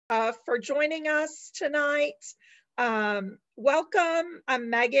for joining us tonight. Welcome. I'm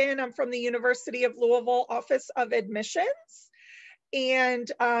Megan. I'm from the University of Louisville Office of Admissions.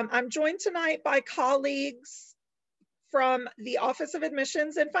 And I'm joined tonight by colleagues from the Office of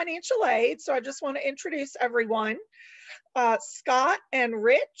Admissions and Financial Aid. So I just want to introduce everyone. Scott and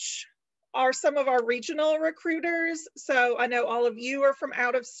Rich are some of our regional recruiters. So I know all of you are from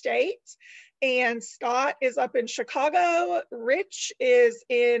out of state, and Scott is up in Chicago. Rich is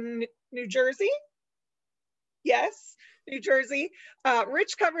in New Jersey. Yes, New Jersey.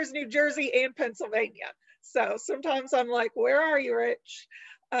 Rich covers New Jersey and Pennsylvania. So sometimes I'm like, where are you, Rich?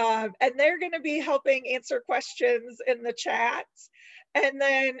 And they're going to be helping answer questions in the chat. And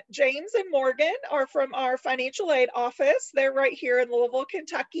then James and Morgan are from our financial aid office. They're right here in Louisville,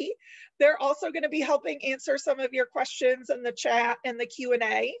 Kentucky. They're also going to be helping answer some of your questions in the chat and the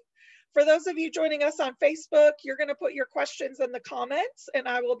Q&A. For those of you joining us on Facebook, you're going to put your questions in the comments and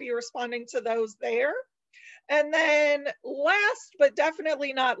I will be responding to those there. And then last, but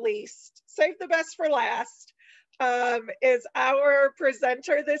definitely not least, save the best for last, is our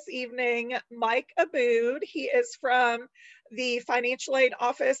presenter this evening, Mike Abood. He is from the financial aid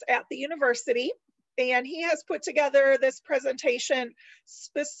office at the university, and he has put together this presentation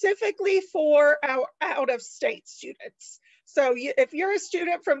specifically for our out-of-state students. So if you're a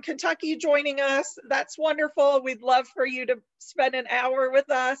student from Kentucky joining us, that's wonderful. We'd love for you to spend an hour with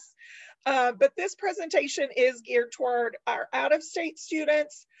us. But this presentation is geared toward our out-of-state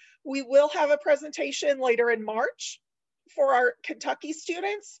students. We will have a presentation later in March for our Kentucky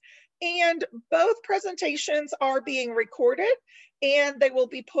students, and both presentations are being recorded and they will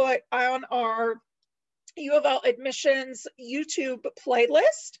be put on our UofL admissions YouTube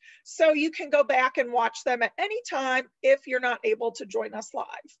playlist. So you can go back and watch them at any time if you're not able to join us live.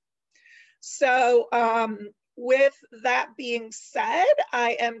 So with that being said,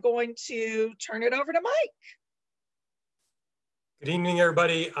 I am going to turn it over to Mike. Good evening,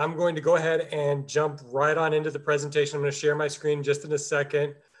 everybody. I'm going to go ahead and jump right on into the presentation. I'm going to share my screen just in a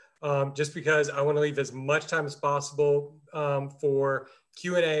second, just because I want to leave as much time as possible for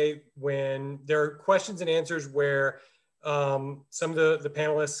Q&A when there are questions and answers where some of the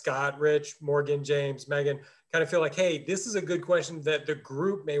panelists, Scott, Rich, Morgan, James, Megan, kind of feel like, hey, this is a good question that the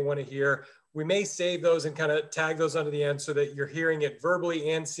group may want to hear. We may save those and kind of tag those onto the end so that you're hearing it verbally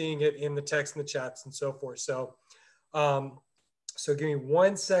and seeing it in the text and the chats and so forth. So, so give me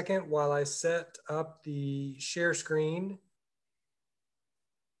 1 second while I set up the share screen.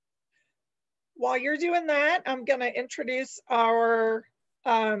 While you're doing that, I'm going to introduce our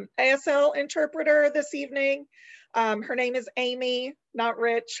ASL interpreter this evening. Her name is Amy, not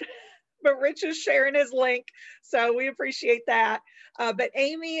Rich, but Rich is sharing his link, so we appreciate that. But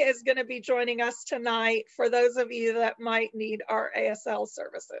Amy is going to be joining us tonight for those of you that might need our ASL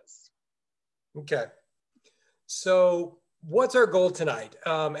services. Okay, so what's our goal tonight?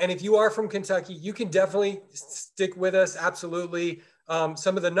 And if you are from Kentucky, you can definitely stick with us, absolutely.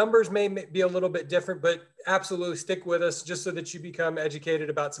 Some of the numbers may be a little bit different, but absolutely stick with us just so that you become educated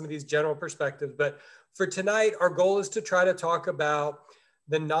about some of these general perspectives. But for tonight, our goal is to try to talk about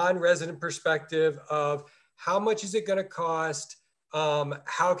the non-resident perspective of how much is it going to cost?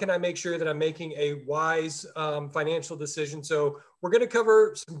 How can I make sure that I'm making a wise financial decision? So we're going to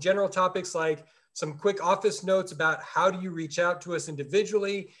cover some general topics like some quick office notes about how do you reach out to us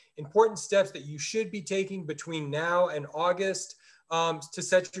individually, important steps that you should be taking between now and August to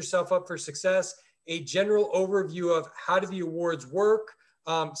set yourself up for success, a general overview of how do the awards work,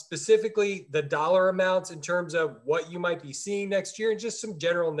 specifically the dollar amounts in terms of what you might be seeing next year, and just some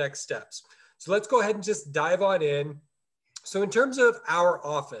general next steps. So let's go ahead and just dive on in. So in terms of our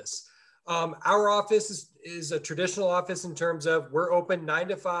office is a traditional office in terms of we're open 9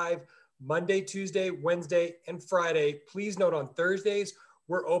 to 5, Monday, Tuesday, Wednesday, and Friday. Please note on Thursdays,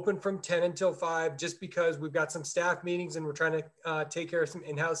 we're open from 10 until 5 just because we've got some staff meetings and we're trying to take care of some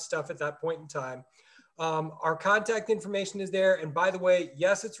in-house stuff at that point in time. Our contact information is there. And by the way,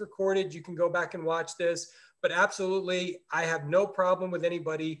 yes, it's recorded. You can go back and watch this, but absolutely, I have no problem with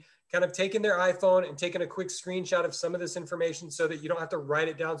anybody kind of taking their iPhone and taking a quick screenshot of some of this information so that you don't have to write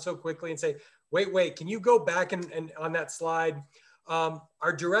it down so quickly and say, wait, can you go back and on that slide?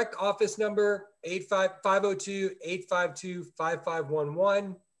 Our direct office number,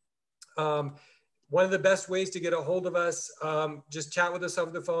 502-852-5511. One of the best ways to get a hold of us, just chat with us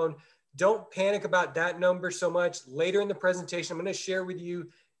over the phone. Don't panic about that number so much. Later in the presentation, I'm going to share with you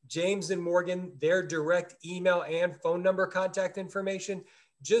James and Morgan, their direct email and phone number contact information,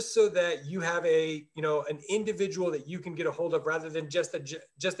 just so that you have a, an individual that you can get a hold of rather than just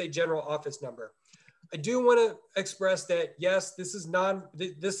a general office number. I do want to express that, yes, this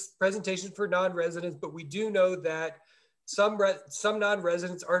presentation is for non-residents, but we do know that some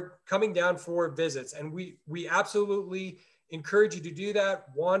non-residents are coming down for visits, and we absolutely encourage you to do that.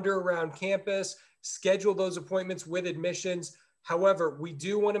 Wander around campus, schedule those appointments with admissions. However, we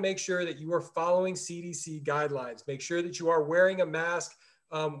do want to make sure that you are following CDC guidelines. Make sure that you are wearing a mask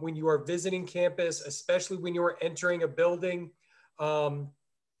when you are visiting campus, especially when you are entering a building.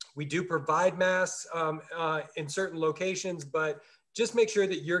 We do provide masks in certain locations, but just make sure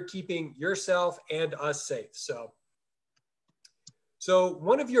that you're keeping yourself and us safe. So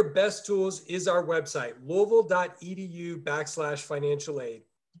one of your best tools is our website, louisville.edu/financial aid.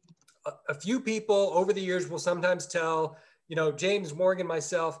 A few people over the years will sometimes tell, James, Morgan,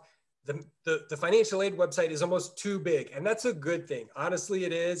 myself, the financial aid website is almost too big. And that's a good thing. Honestly,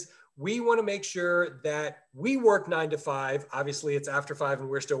 it is. We want to make sure that we work 9 to 5. Obviously, it's after 5 and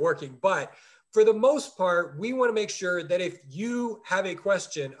we're still working. But for the most part, we want to make sure that if you have a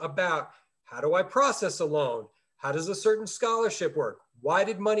question about how do I process a loan? How does a certain scholarship work? Why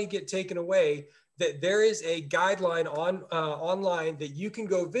did money get taken away? That there is a guideline online that you can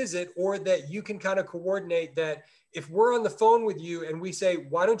go visit, or that you can kind of coordinate that. If we're on the phone with you and we say,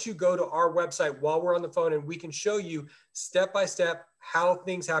 why don't you go to our website while we're on the phone, and we can show you step by step how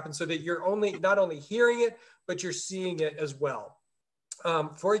things happen, so that you're not only hearing it, but you're seeing it as well.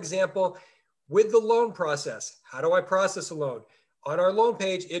 For example, with the loan process, how do I process a loan? On our loan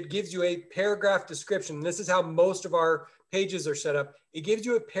page, it gives you a paragraph description. This is how most of our pages are set up. It gives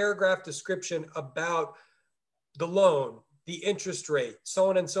you a paragraph description about the loan, the interest rate, so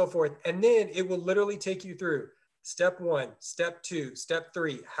on and so forth. And then it will literally take you through step 1, step 2, step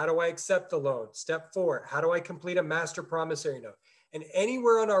 3. How do I accept the loan? Step 4, how do I complete a master promissory note? And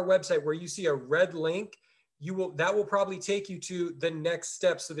anywhere on our website where you see a red link, that will probably take you to the next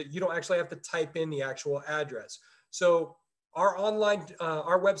step, so that you don't actually have to type in the actual address. So our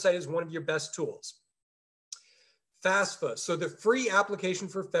website is one of your best tools. FAFSA, so the free application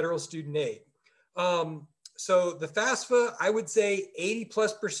for federal student aid. So the FAFSA, I would say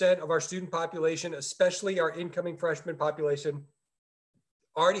 80+% of our student population, especially our incoming freshman population,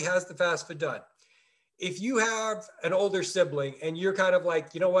 already has the FAFSA done. If you have an older sibling and you're kind of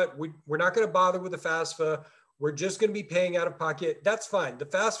like, you know what, we're not going to bother with the FAFSA, we're just going to be paying out of pocket, that's fine. The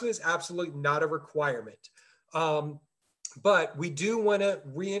FAFSA is absolutely not a requirement. But we do want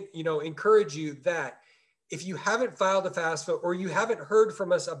to encourage you that if you haven't filed a FAFSA, or you haven't heard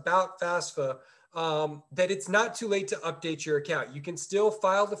from us about FAFSA, that it's not too late to update your account. You can still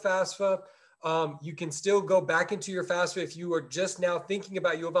file the FAFSA. You can still go back into your FAFSA if you are just now thinking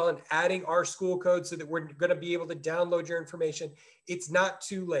about UofL and adding our school code so that we're going to be able to download your information. It's not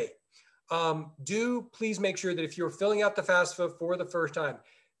too late. Do please make sure that if you're filling out the FAFSA for the first time,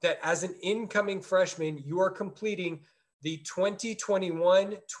 that as an incoming freshman, you are completing the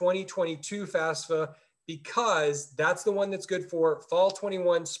 2021-2022 FAFSA, because that's the one that's good for fall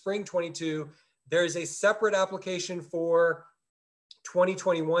 21, spring 22. There is a separate application for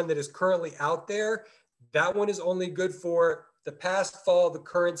 2021 that is currently out there. That one is only good for the past fall, the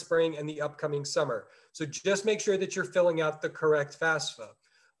current spring, and the upcoming summer. So just make sure that you're filling out the correct FAFSA.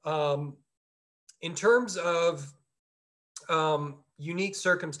 In terms of unique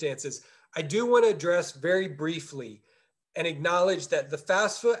circumstances, I do want to address very briefly and acknowledge that the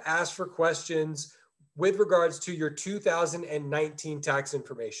FAFSA asks for questions with regards to your 2019 tax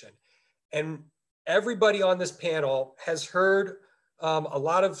information. And everybody on this panel has heard a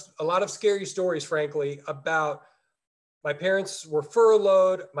lot of scary stories, frankly, about my parents were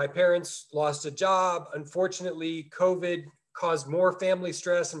furloughed, my parents lost a job. Unfortunately, COVID caused more family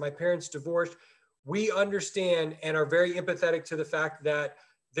stress and my parents divorced. We understand and are very empathetic to the fact that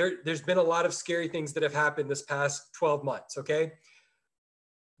there's been a lot of scary things that have happened this past 12 months, okay?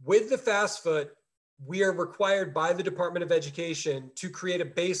 With the FAFSA, we are required by the Department of Education to create a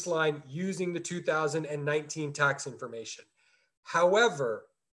baseline using the 2019 tax information. However,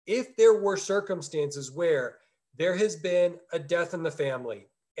 if there were circumstances where there has been a death in the family,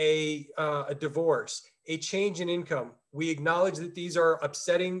 a divorce, a change in income, we acknowledge that these are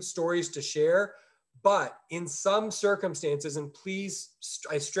upsetting stories to share, but in some circumstances, and please,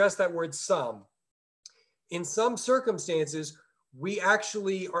 I stress that word some, in some circumstances, we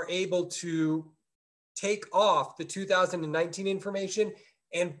actually are able to take off the 2019 information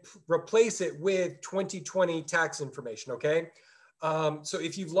and replace it with 2020 tax information, okay? So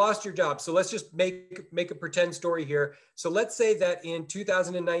if you've lost your job, so let's just make a pretend story here. So let's say that in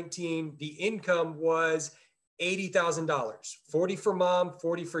 2019, the income was $80,000, 40 for mom,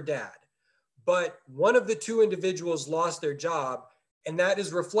 40 for dad. But one of the two individuals lost their job. and that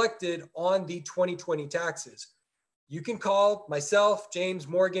is reflected on the 2020 taxes. You can call myself, James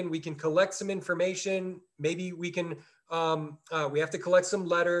Morgan. We can collect some information. Maybe we can, we have to collect some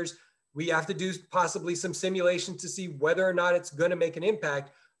letters. We have to do possibly some simulations to see whether or not it's going to make an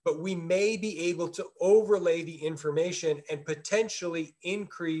impact, but we may be able to overlay the information and potentially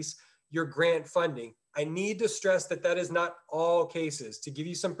increase your grant funding. I need to stress that that is not all cases. To give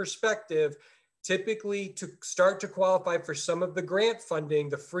you some perspective, typically to start to qualify for some of the grant funding,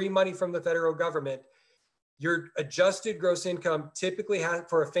 the free money from the federal government, your adjusted gross income typically has,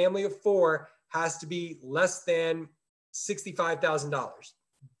 for a family of 4, has to be less than $65,000.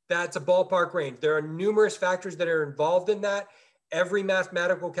 That's a ballpark range. There are numerous factors that are involved in that. Every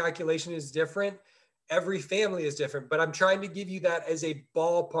mathematical calculation is different. Every family is different, but I'm trying to give you that as a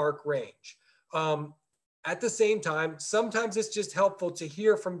ballpark range. At the same time, sometimes it's just helpful to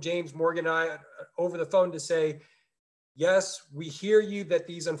hear from James Morgan and I over the phone to say, yes, we hear you that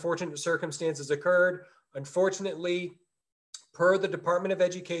these unfortunate circumstances occurred. Unfortunately, per the Department of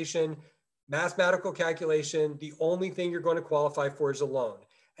Education, mathematical calculation, the only thing you're going to qualify for is a loan.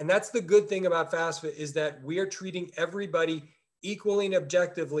 And that's the good thing about FAFSA, is that we are treating everybody equally and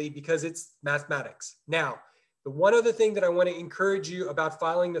objectively because it's mathematics. Now, the one other thing that I want to encourage you about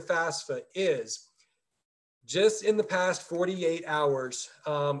filing the FAFSA is just in the past 48 hours,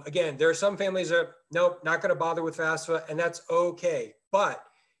 again, there are some families that are, nope, not going to bother with FAFSA, and that's okay. But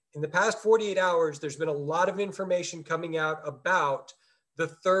in the past 48 hours, there's been a lot of information coming out about the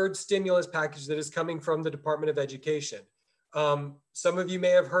third stimulus package that is coming from the Department of Education. Some of you may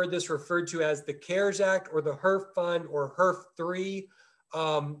have heard this referred to as the CARES Act or the HERF Fund or HERF 3.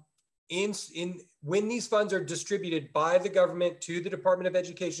 When these funds are distributed by the government to the Department of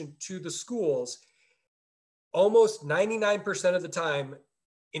Education to the schools, almost 99% of the time,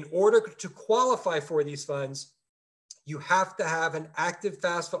 in order to qualify for these funds, you have to have an active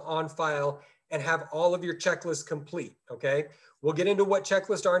FAFSA on file and have all of your checklists complete, okay? We'll get into what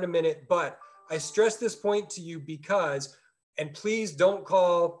checklists are in a minute, but I stress this point to you because, and please don't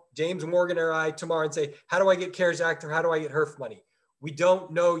call James Morgan or I tomorrow and say, how do I get CARES Act or how do I get HERF money? We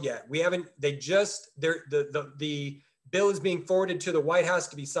don't know yet. We haven't, the bill is being forwarded to the White House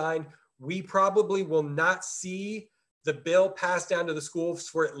to be signed. We probably will not see the bill passed down to the schools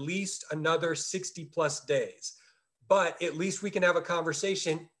for at least another 60 plus days. But at least we can have a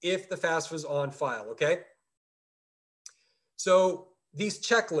conversation if the FAFSA is on file, okay? So these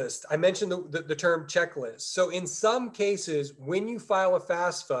checklists, I mentioned the term checklist. So in some cases, when you file a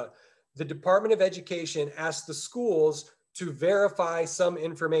FAFSA, the Department of Education asks the schools to verify some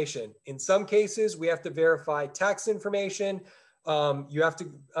information. In some cases, we have to verify tax information. You have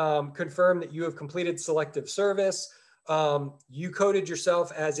to confirm that you have completed selective service. You coded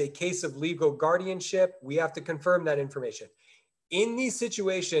yourself as a case of legal guardianship. We have to confirm that information. In these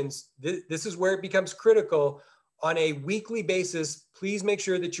situations, this is where it becomes critical. On a weekly basis, please make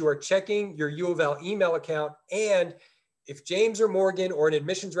sure that you are checking your UofL email account. And if James or Morgan or an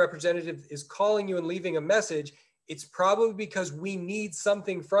admissions representative is calling you and leaving a message, it's probably because we need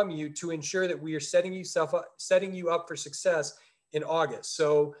something from you to ensure that we are setting you up for success in August.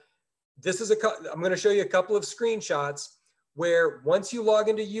 So this is I'm going to show you a couple of screenshots where once you log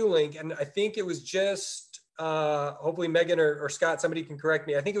into ULink, and I think it was just, hopefully Megan or Scott, somebody can correct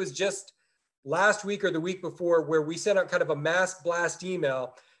me. I think it was just last week or the week before where we sent out kind of a mass blast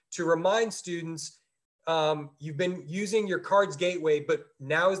email to remind students, you've been using your cards gateway, but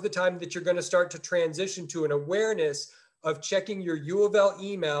now is the time that you're going to start to transition to an awareness of checking your UofL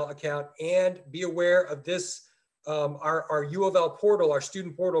email account and be aware of this, our UofL portal, our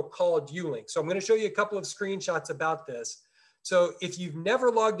student portal called ULink. So I'm going to show you a couple of screenshots about this. So if you've never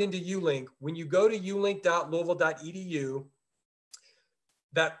logged into ULink, when you go to ulink.louisville.edu,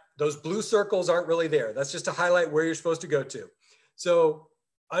 those blue circles aren't really there. That's just to highlight where you're supposed to go to. So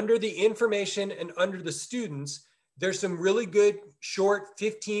under the information and under the students, there's some really good short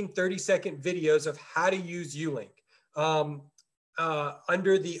 15, 30-second videos of how to use ULink.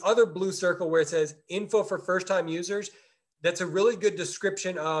 Under the other blue circle where it says info for first-time users, that's a really good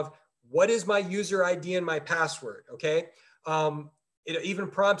description of what is my user ID and my password, okay? It even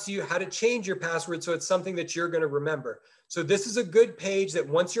prompts you how to change your password so it's something that you're gonna remember. So this is a good page that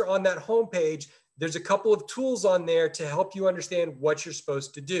once you're on that home page, there's a couple of tools on there to help you understand what you're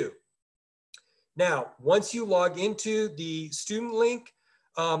supposed to do. Now, once you log into the student link,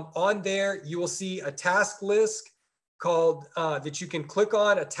 on there, you will see a task list called, that you can click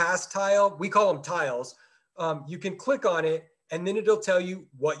on, a task tile. We call them tiles. You can click on it and then it'll tell you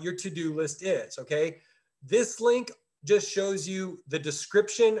what your to-do list is, okay? This link just shows you the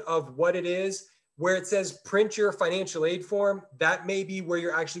description of what it is. Where it says print your financial aid form, that may be where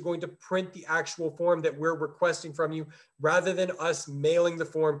you're actually going to print the actual form that we're requesting from you rather than us mailing the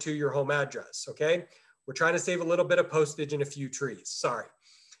form to your home address, okay? We're trying to save a little bit of postage and a few trees, sorry.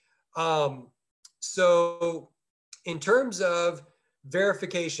 So in terms of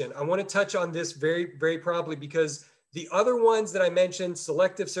verification, I want to touch on this very, very promptly because the other ones that I mentioned,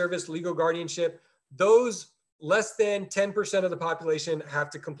 selective service, legal guardianship, those less than 10% of the population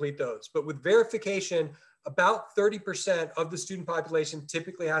have to complete those. But with verification, about 30% of the student population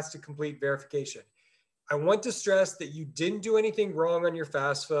typically has to complete verification. I want to stress that you didn't do anything wrong on your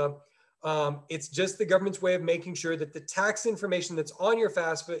FAFSA. It's just the government's way of making sure that the tax information that's on your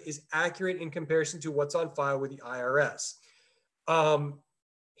FAFSA is accurate in comparison to what's on file with the IRS.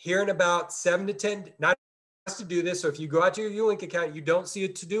 Here in about 7 to 10, not to do this. So if you go out to your ULink account, you don't see a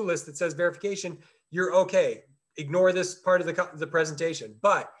to-do list that says verification, you're okay. Ignore this part of the presentation.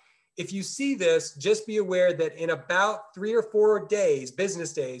 But if you see this, just be aware that in about 3 or 4 days,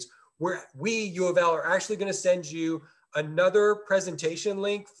 business days, where we, U of L, are actually going to send you another presentation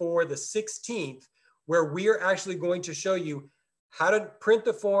link for the 16th, where we are actually going to show you how to print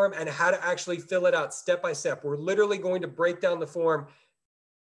the form and how to actually fill it out step by step. We're literally going to break down the form,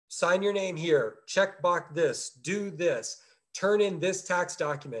 sign your name here, check box this, do this, turn in this tax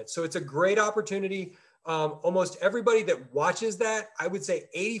document. So it's a great opportunity. Almost everybody that watches that, I would say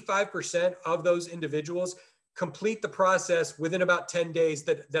 85% of those individuals complete the process within about 10 days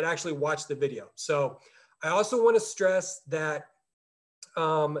that actually watch the video. So I also want to stress that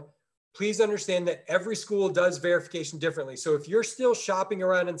please understand that every school does verification differently. So if you're still shopping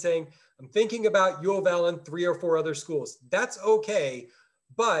around and saying, I'm thinking about U of L and 3 or 4 other schools, that's okay.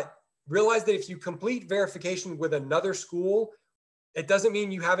 But realize that if you complete verification with another school, it doesn't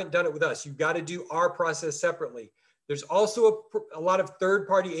mean you haven't done it with us. You've got to do our process separately. There's also a lot of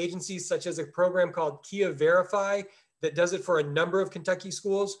third-party agencies, such as a program called Kia Verify that does it for a number of Kentucky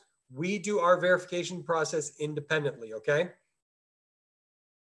schools. We do our verification process independently, okay?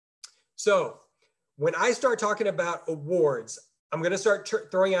 So when I start talking about awards, I'm going to start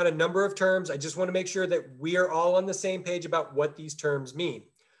throwing out a number of terms. I just want to make sure that we are all on the same page about what these terms mean.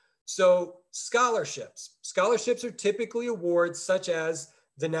 So scholarships. Scholarships are typically awards such as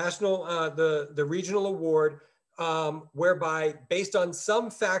the national, the regional award, whereby based on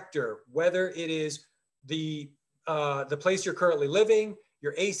some factor, whether it is the place you're currently living,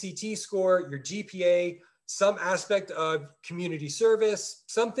 your ACT score, your GPA, some aspect of community service,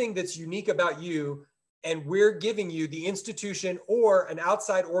 something that's unique about you, and we're giving you, the institution or an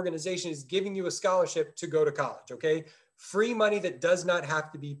outside organization is giving you a scholarship to go to college, okay? Free money that does not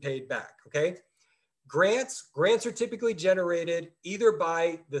have to be paid back, okay? Grants are typically generated either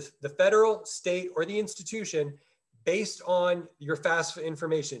by the federal, state, or the institution based on your FAFSA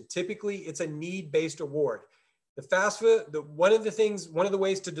information. Typically, it's a need-based award. The FAFSA, one of the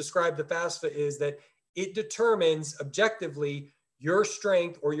ways to describe the FAFSA is that it determines objectively your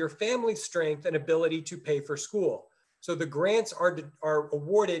strength or your family's strength and ability to pay for school. So the grants are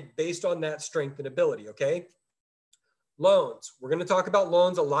awarded based on that strength and ability, okay? Loans. We're going to talk about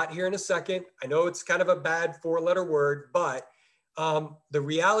loans a lot here in a second. I know it's kind of a bad 4-letter word, but the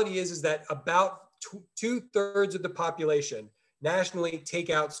reality is that about 2/3 of the population nationally take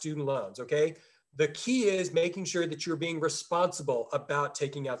out student loans, okay? The key is making sure that you're being responsible about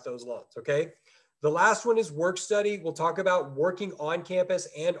taking out those loans, okay? The last one is work study. We'll talk about working on campus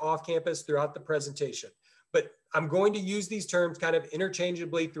and off campus throughout the presentation, but I'm going to use these terms kind of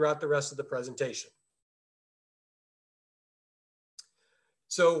interchangeably throughout the rest of the presentation.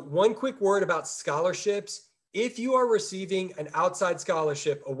 So one quick word about scholarships. If you are receiving an outside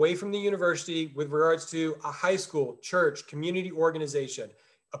scholarship away from the university with regards to a high school, church, community organization,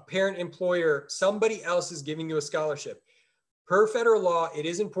 a parent employer, somebody else is giving you a scholarship. Per federal law, it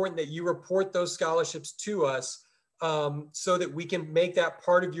is important that you report those scholarships to us so that we can make that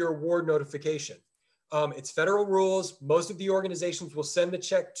part of your award notification. It's federal rules. Most of the organizations will send the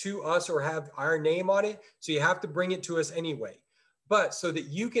check to us or have our name on it, so you have to bring it to us anyway. But so that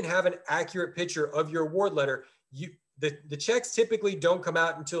you can have an accurate picture of your award letter, the checks typically don't come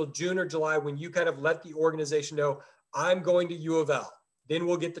out until June or July when you kind of let the organization know, I'm going to U of L. Then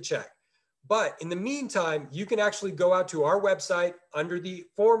we'll get the check. But in the meantime, you can actually go out to our website under the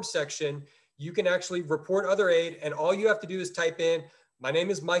form section. You can actually report other aid, and all you have to do is type in, my name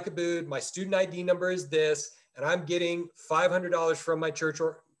is Mike Abood, my student ID number is this, and I'm getting $500 from my church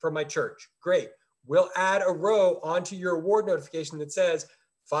or from my church. Great. We'll add a row onto your award notification that says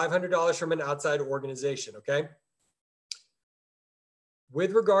 $500 from an outside organization, okay?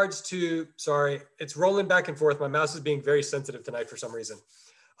 With regards to, sorry, it's rolling back and forth. My mouse is being very sensitive tonight for some reason.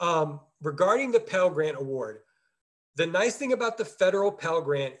 Regarding the Pell Grant Award, the nice thing about the federal Pell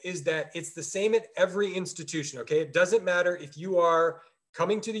Grant is that it's the same at every institution, okay? It doesn't matter if you are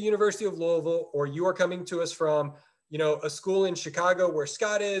coming to the University of Louisville or you are coming to us from, a school in Chicago where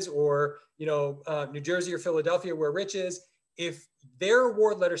Scott is, or, New Jersey or Philadelphia where Rich is. If their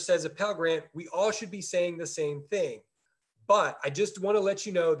award letter says a Pell Grant, we all should be saying the same thing. But I just want to let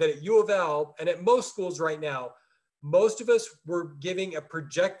you know that at U of L and at most schools right now, most of us were giving a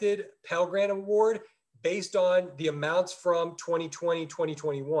projected Pell Grant Award based on the amounts from 2020,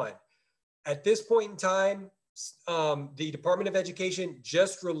 2021. At this point in time, the Department of Education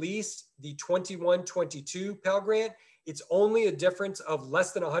just released the 21-22 Pell Grant. It's only a difference of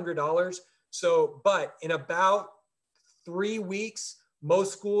less than $100. So, but in about 3 weeks,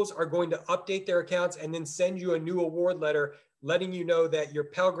 most schools are going to update their accounts and then send you a new award letter letting you know that your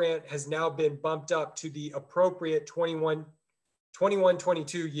Pell Grant has now been bumped up to the appropriate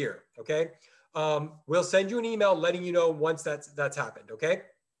 21-22 year, okay? We'll send you an email letting you know once that's happened, okay?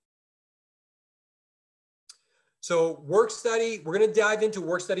 So work study, we're gonna dive into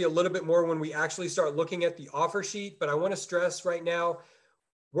work study a little bit more when we actually start looking at the offer sheet, but I wanna stress right now,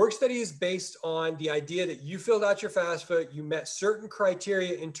 work study is based on the idea that you filled out your FAFSA, you met certain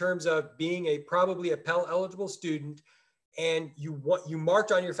criteria in terms of being probably a Pell eligible student, and you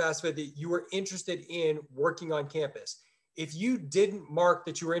marked on your FAFSA that you were interested in working on campus. If you didn't mark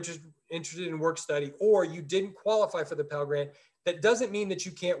that you were interested in work study, or you didn't qualify for the Pell Grant, that doesn't mean that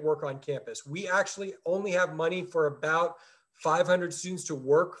you can't work on campus. We actually only have money for about 500 students to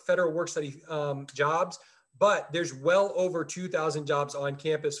work federal work study jobs, but there's well over 2,000 jobs on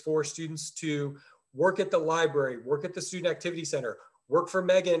campus for students to work at the library, work at the Student Activity Center, work for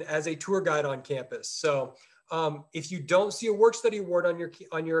Megan as a tour guide on campus. So if you don't see a work study award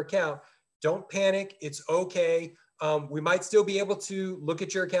on your account, don't panic, it's okay. We might still be able to look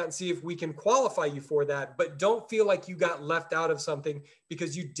at your account and see if we can qualify you for that, but don't feel like you got left out of something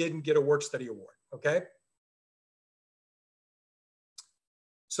because you didn't get a work study award, okay?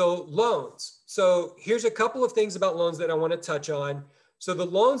 So loans. So here's a couple of things about loans that I want to touch on. So the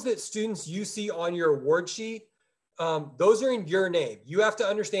loans that students you see on your award sheet, those are in your name. You have to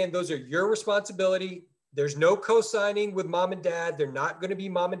understand those are your responsibility. There's no co-signing with mom and dad. They're not going to be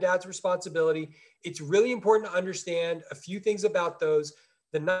mom and dad's responsibility. It's really important to understand a few things about those.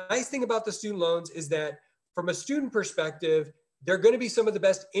 The nice thing about the student loans is that from a student perspective, they're going to be some of the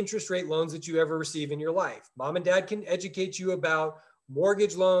best interest rate loans that you ever receive in your life. Mom and dad can educate you about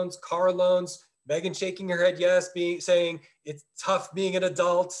mortgage loans, car loans. Megan shaking her head yes, saying it's tough being an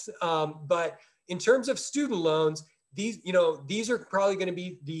adult. But in terms of student loans, these are probably going to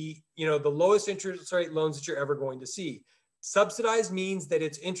be the lowest interest rate loans that you're ever going to see. Subsidized means that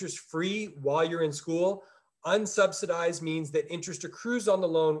it's interest free while you're in school. Unsubsidized means that interest accrues on the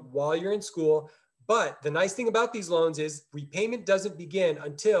loan while you're in school. But the nice thing about these loans is repayment doesn't begin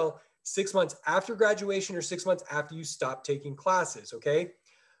until 6 months after graduation or 6 months after you stop taking classes, okay?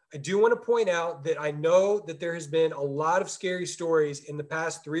 I do want to point out that I know that there has been a lot of scary stories in the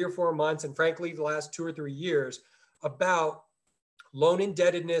past 3 or 4 months, and frankly, the last 2 or 3 years, about loan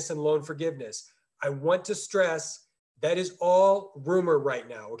indebtedness and loan forgiveness. I want to stress that is all rumor right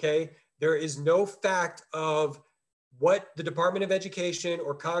now, okay? There is no fact of what the Department of Education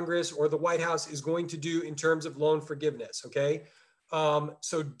or Congress or the White House is going to do in terms of loan forgiveness, okay?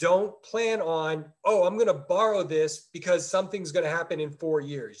 So don't plan on, oh, I'm gonna borrow this because something's gonna happen in 4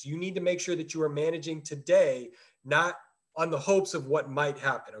 years. You need to make sure that you are managing today, not on the hopes of what might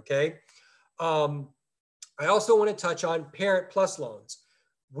happen, okay? I also want to touch on Parent Plus loans.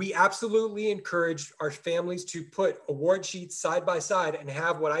 We absolutely encourage our families to put award sheets side by side and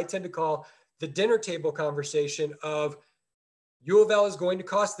have what I tend to call the dinner table conversation of U of L is going to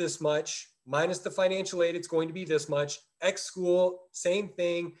cost this much, minus the financial aid, it's going to be this much. X school, same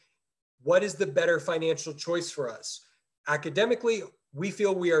thing. What is the better financial choice for us? Academically, we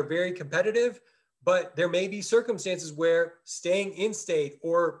feel we are very competitive, but there may be circumstances where staying in state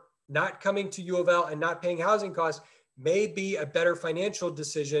or not coming to U of L and not paying housing costs may be a better financial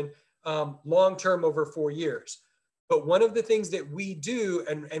decision long-term over 4 years. But one of the things that we do,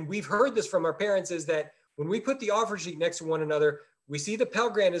 and we've heard this from our parents, is that when we put the offer sheet next to one another, we see the Pell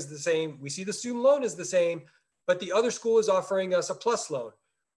Grant is the same, we see the student loan is the same, but the other school is offering us a plus loan.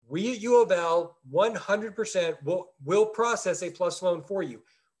 We at U of L 100% will process a plus loan for you.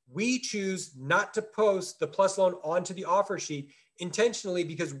 We choose not to post the plus loan onto the offer sheet intentionally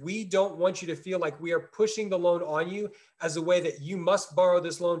because we don't want you to feel like we are pushing the loan on you as a way that you must borrow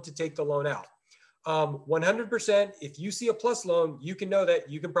this loan to take the loan out. 100%, if you see a plus loan, you can know that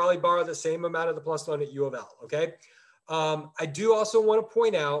you can probably borrow the same amount of the plus loan at U of L, okay? I do also want to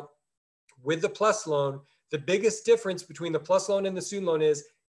point out with the PLUS loan, the biggest difference between the PLUS loan and the student loan is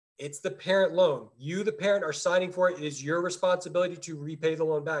it's the parent loan. You, the parent, are signing for it. It is your responsibility to repay the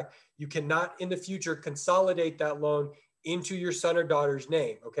loan back. You cannot in the future consolidate that loan into your son or daughter's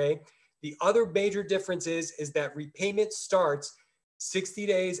name, okay? The other major difference is that repayment starts 60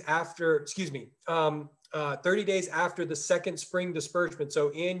 days after, 30 days after the second spring disbursement.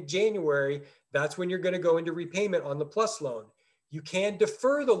 So in January, that's when you're going to go into repayment on the PLUS loan. You can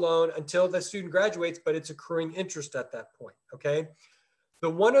defer the loan until the student graduates, but it's accruing interest at that point, okay? The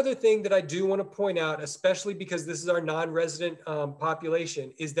one other thing that I do want to point out, especially because this is our non-resident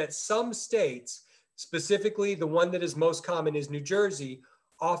population, is that some states, specifically the one that is most common is New Jersey,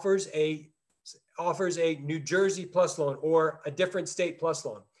 offers a New Jersey PLUS loan or a different state PLUS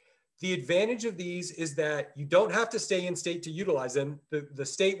loan. The advantage of these is that you don't have to stay in state to utilize them. The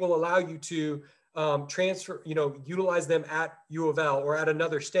state will allow you to transfer, utilize them at U of L or at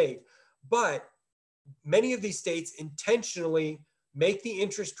another state. But many of these states intentionally make the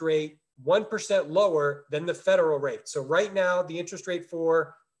interest rate 1% lower than the federal rate. So right now, the interest rate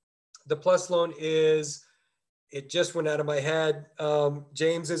for the PLUS loan is, it just went out of my head.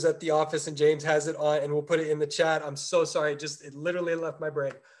 James is at the office and James has it on, and we'll put it in the chat. I'm so sorry, it literally left my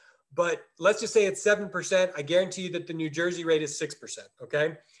brain. But let's just say it's 7%. I guarantee you that the New Jersey rate is 6%,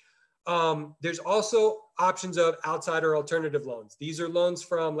 okay? There's also options of outside or alternative loans. These are loans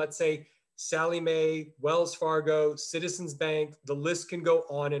from, let's say, Sallie Mae, Wells Fargo, Citizens Bank. The list can go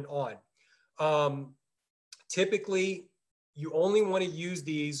on and on. Typically, you only want to use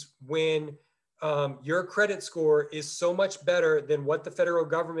these when your credit score is so much better than what the federal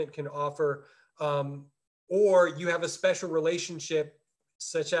government can offer, or you have a special relationship,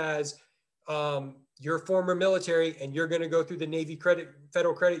 such as you're former military and you're going to go through the Navy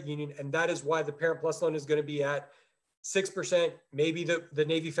Federal Credit Union, and that is why the Parent Plus loan is going to be at 6%. Maybe the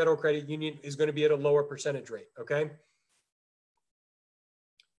Navy Federal Credit Union is going to be at a lower percentage rate, okay?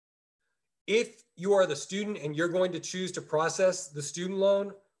 If you are the student and you're going to choose to process the student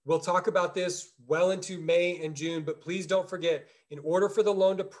loan, we'll talk about this well into May and June, but please don't forget, in order for the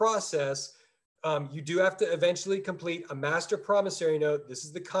loan to process, you do have to eventually complete a master promissory note. This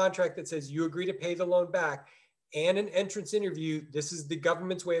is the contract that says you agree to pay the loan back, and an entrance interview. This is the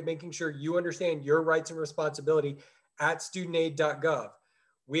government's way of making sure you understand your rights and responsibility at studentaid.gov.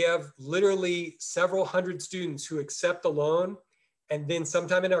 We have literally several hundred students who accept the loan, and then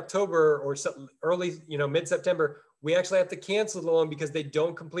sometime in October or early, mid-September, we actually have to cancel the loan because they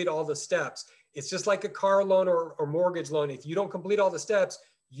don't complete all the steps. It's just like a car loan or mortgage loan. If you don't complete all the steps,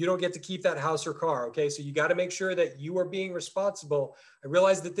 you don't get to keep that house or car, okay? So you gotta make sure that you are being responsible. I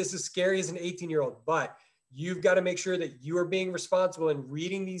realize that this is scary as an 18-year-old, but you've gotta make sure that you are being responsible and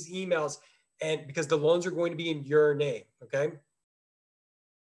reading these emails, and because the loans are going to be in your name, okay?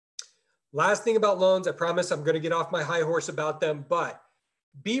 Last thing about loans, I promise I'm gonna get off my high horse about them, but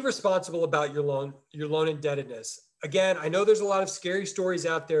be responsible about your loan indebtedness. Again, I know there's a lot of scary stories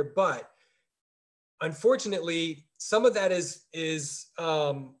out there, but unfortunately, some of that is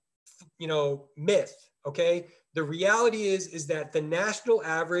myth, okay? The reality is that the national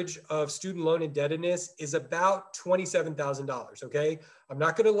average of student loan indebtedness is about $27,000, okay? I'm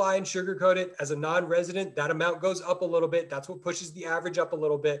not gonna lie and sugarcoat it. As a non-resident, that amount goes up a little bit. That's what pushes the average up a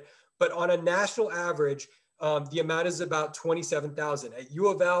little bit. But on a national average, the amount is about $27,000. At U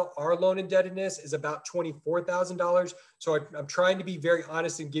of L, our loan indebtedness is about $24,000. So I'm trying to be very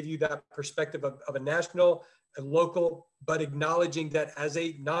honest and give you that perspective of a national and local, but acknowledging that as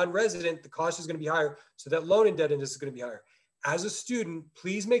a non-resident, the cost is going to be higher. So that loan indebtedness is going to be higher. As a student,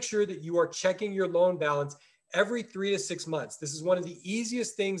 please make sure that you are checking your loan balance every 3 to 6 months. This is one of the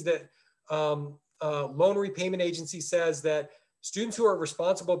easiest things that loan repayment agency says, that students who are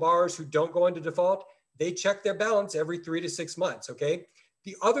responsible borrowers who don't go into default, they check their balance every 3 to 6 months, okay?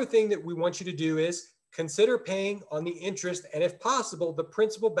 The other thing that we want you to do is consider paying on the interest and, if possible, the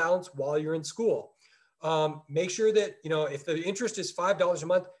principal balance while you're in school. Make sure that, if the interest is $5 a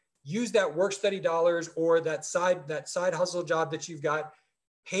month, use that work study dollars or that side hustle job that you've got,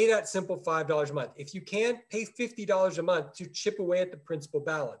 pay that simple $5 a month. If you can, pay $50 a month to chip away at the principal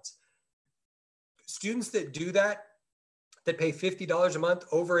balance. Students that do that pay $50 a month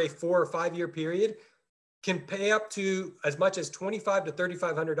over a 4 or 5 year period, can pay up to as much as $2,500 to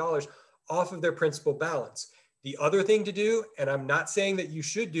 $3,500 off of their principal balance. The other thing to do, and I'm not saying that you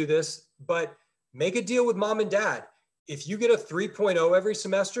should do this, but make a deal with mom and dad. If you get a 3.0 every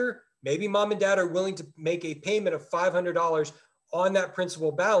semester, maybe mom and dad are willing to make a payment of $500 on that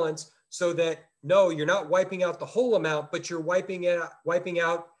principal balance, so that, no, you're not wiping out the whole amount, but you're wiping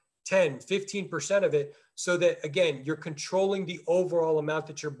out 10, 15% of it, so that, again, you're controlling the overall amount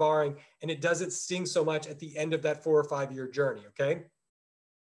that you're borrowing and it doesn't sting so much at the end of that 4 or 5 year journey, okay?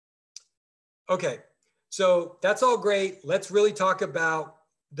 Okay, so that's all great. Let's really talk about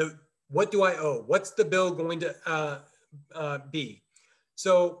what do I owe? What's the bill going to be?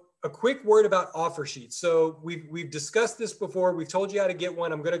 So a quick word about offer sheets. So we've discussed this before. We've told you how to get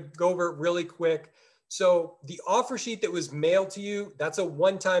one. I'm going to go over it really quick. So the offer sheet that was mailed to you, that's a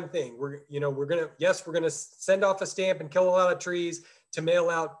one-time thing. We're going to send off a stamp and kill a lot of trees to mail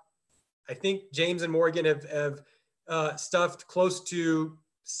out. I think James and Morgan have stuffed close to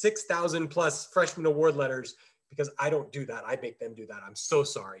 6,000 plus freshman award letters, because I don't do that. I make them do that. I'm so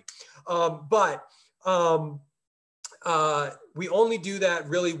sorry. We only do that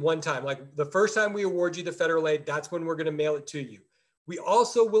really one time. Like the first time we award you the federal aid, that's when we're going to mail it to you. We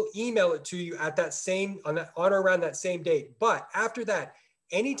also will email it to you at that same, on or around that same date. But after that,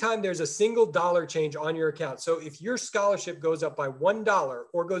 anytime there's a single dollar change on your account, so if your scholarship goes up by $1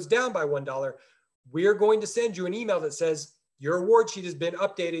 or goes down by $1, we're going to send you an email that says your award sheet has been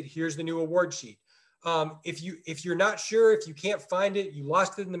updated. Here's the new award sheet. If you're not sure, if you can't find it, you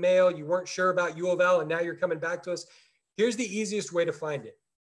lost it in the mail, you weren't sure about UofL, and now you're coming back to us, here's the easiest way to find it.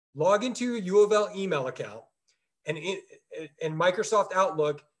 Log into your UofL email account, and in Microsoft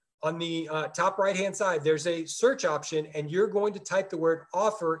Outlook, on the top right-hand side, there's a search option, and you're going to type the word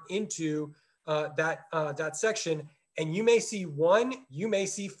offer into that section, and you may see one, you may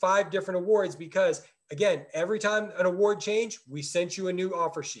see 5 different awards, because again, every time an award change, we sent you a new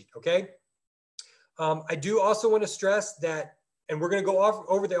offer sheet, okay? I do also want to stress that, and we're going to go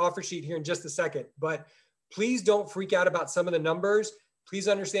over the offer sheet here in just a second, but please don't freak out about some of the numbers. Please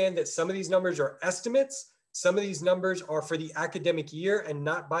understand that some of these numbers are estimates. Some of these numbers are for the academic year and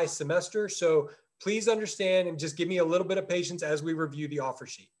not by semester. So please understand and just give me a little bit of patience as we review the offer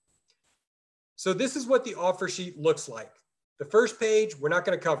sheet. So this is what the offer sheet looks like. The first page, we're not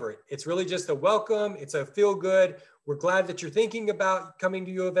going to cover it. It's really just a welcome. It's a feel good. We're glad that you're thinking about coming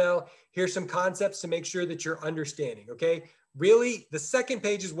to UofL. Here's some concepts to make sure that you're understanding, okay? Really, the second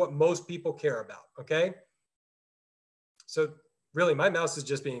page is what most people care about, okay? So really, my mouse is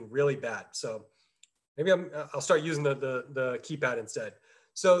just being really bad. So maybe I'll start using the keypad instead.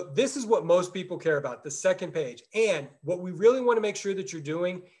 So this is what most people care about, the second page. And what we really want to make sure that you're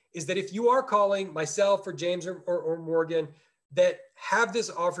doing is that if you are calling myself or James or Morgan that have this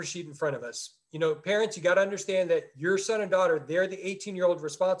offer sheet in front of us, you know, parents, you got to understand that your son and daughter, they're the 18-year-old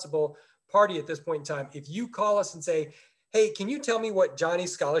responsible party at this point in time. If you call us and say, hey, can you tell me what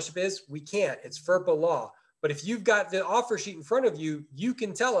Johnny's scholarship is? We can't. It's FERPA law. But if you've got the offer sheet in front of you, you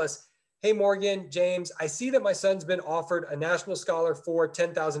can tell us, hey, Morgan, James, I see that my son's been offered a national scholar for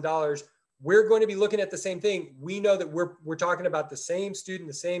 $10,000. We're going to be looking at the same thing. We know that we're talking about the same student,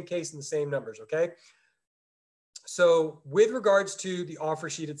 the same case, and the same numbers, okay? So with regards to the offer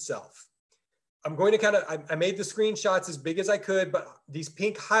sheet itself, I'm going to I made the screenshots as big as I could, but these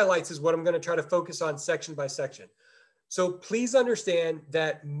pink highlights is what I'm going to try to focus on section by section. So please understand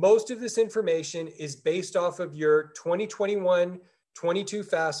that most of this information is based off of your 2021-22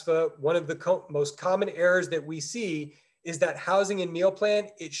 FAFSA. One of the most common errors that we see is that housing and meal plan,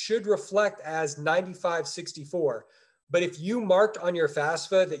 it should reflect as 9564. But if you marked on your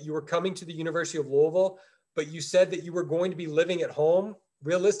FAFSA that you were coming to the University of Louisville, but you said that you were going to be living at home,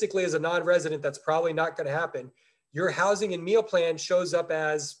 realistically as a non-resident, that's probably not going to happen. Your housing and meal plan shows up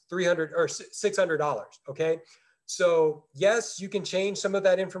as $300 or $600, okay? So yes, you can change some of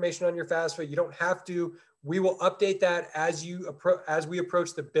that information on your FAFSA. You don't have to. We will update that as we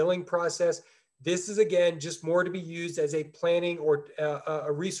approach the billing process. This is, again, just more to be used as a planning or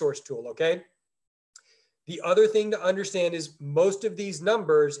a resource tool, okay? The other thing to understand is most of these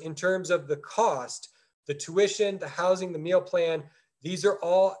numbers in terms of the cost, the tuition, the housing, the meal plan, these are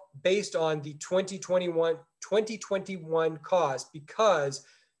all based on the 2021 cost, because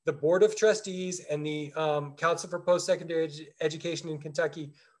the Board of Trustees and the Council for Post-Secondary Education in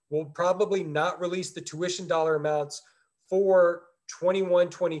Kentucky will probably not release the tuition dollar amounts for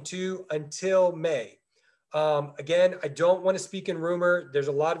 21-22 until May. Again, I don't want to speak in rumor. There's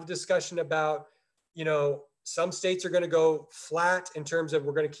a lot of discussion about, you know, some states are going to go flat in terms of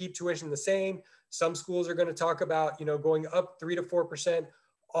we're going to keep tuition the same. Some schools are going to talk about, you know, going up 3 to 4%.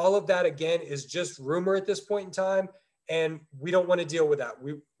 All of that, again, is just rumor at this point in time. And we don't want to deal with that.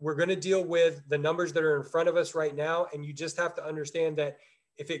 We're going to deal with the numbers that are in front of us right now. And you just have to understand that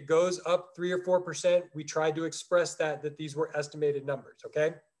if it goes up 3 or 4%, we tried to express that these were estimated numbers,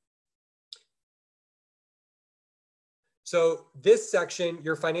 okay? So this section,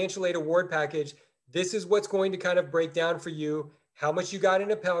 your financial aid award package, this is what's going to kind of break down for you how much you got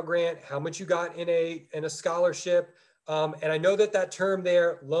in a Pell Grant, how much you got in a scholarship. And I know that that term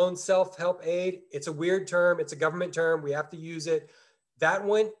there, loan self-help aid, it's a weird term. It's a government term. We have to use it. That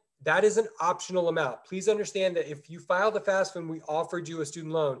one, that is an optional amount. Please understand that if you filed the FAFSA and we offered you a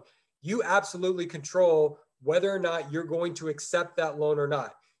student loan, you absolutely control whether or not you're going to accept that loan or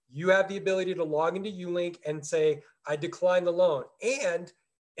not. You have the ability to log into ULink and say, I decline the loan. And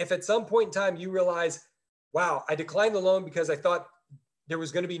if at some point in time you realize, wow, I declined the loan because I thought there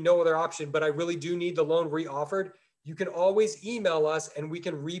was going to be no other option, but I really do need the loan reoffered, you can always email us and we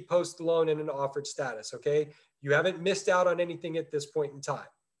can repost the loan in an offered status, okay? You haven't missed out on anything at this point in time.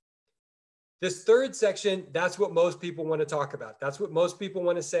 This third section, that's what most people want to talk about. That's what most people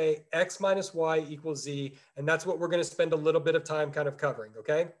want to say, X minus Y equals Z, and that's what we're going to spend a little bit of time kind of covering,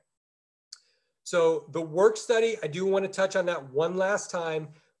 okay? So the work study, I do want to touch on that one last time.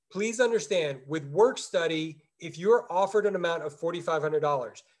 Please understand, with work study, if you're offered an amount of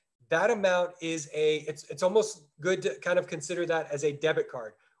 $4,500, that amount is it's almost good to kind of consider that as a debit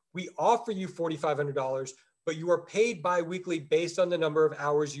card. We offer you $4,500, but you are paid bi-weekly based on the number of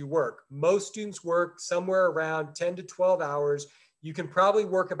hours you work. Most students work somewhere around 10 to 12 hours. You can probably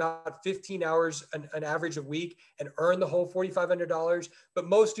work about 15 hours an average a week and earn the whole $4,500, but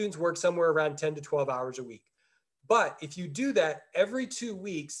most students work somewhere around 10 to 12 hours a week. But if you do that every 2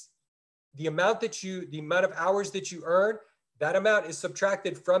 weeks, the amount of hours that you earn, that amount is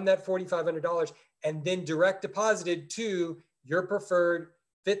subtracted from that $4,500 and then direct deposited to your preferred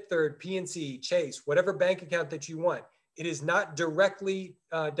Fifth Third, PNC, Chase, whatever bank account that you want. It is not directly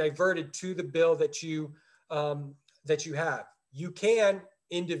diverted to the bill that you have. You can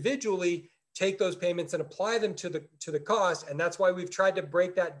individually take those payments and apply them to the cost, and that's why we've tried to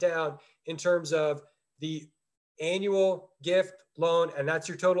break that down in terms of the annual gift loan, and that's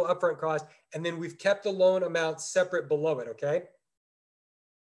your total upfront cost, and then we've kept the loan amount separate below it, okay?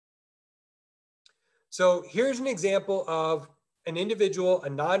 So here's an example of an individual, a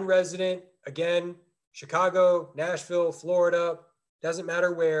non-resident, again, Chicago, Nashville, Florida, doesn't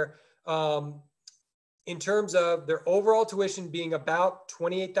matter where, in terms of their overall tuition being about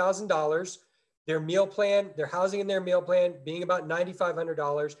 $28,000, their meal plan, their housing and their meal plan being about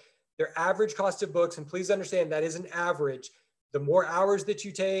 $9,500, their average cost of books, and please understand that is an average. The more hours that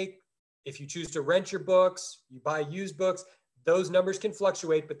you take, if you choose to rent your books, you buy used books, those numbers can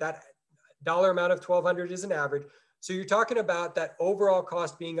fluctuate, but that dollar amount of $1,200 is an average. So you're talking about that overall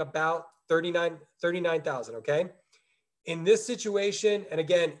cost being about $39,000, okay? In this situation, and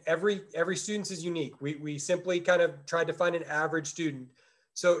again, every student is unique. We simply kind of tried to find an average student.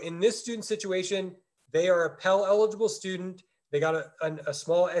 So in this student situation, they are a Pell eligible student. They got a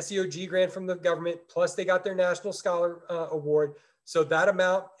small SEOG grant from the government, plus they got their National Scholar Award. So that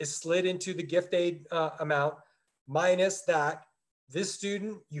amount is slid into the gift aid amount. Minus that, this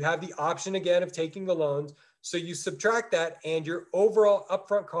student, you have the option again of taking the loans. So you subtract that and your overall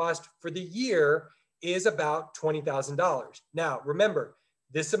upfront cost for the year is about $20,000. Now, remember,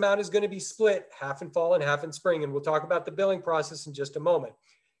 this amount is going to be split half in fall and half in spring, and we'll talk about the billing process in just a moment.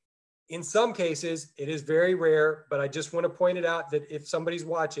 In some cases, it is very rare, but I just want to point it out that if somebody's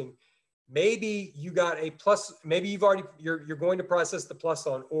watching, maybe you got a plus, maybe you're going to process the plus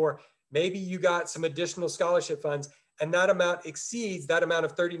loan, or maybe you got some additional scholarship funds, and that amount exceeds that amount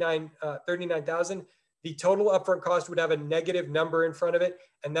of $39,000. The total upfront cost would have a negative number in front of it,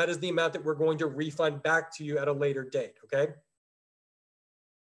 and that is the amount that we're going to refund back to you at a later date, okay?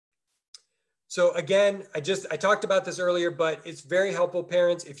 So again, I talked about this earlier, but it's very helpful,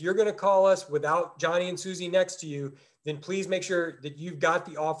 parents. If you're gonna call us without Johnny and Susie next to you, then please make sure that you've got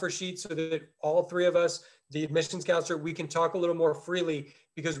the offer sheet so that all three of us, the admissions counselor, we can talk a little more freely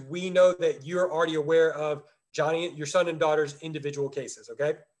because we know that you're already aware of Johnny, your son and daughter's individual cases,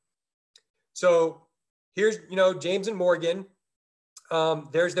 okay? So here's, James and Morgan.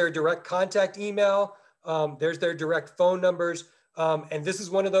 There's their direct contact email. There's their direct phone numbers. And this is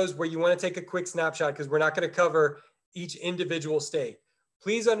one of those where you want to take a quick snapshot because we're not going to cover each individual state.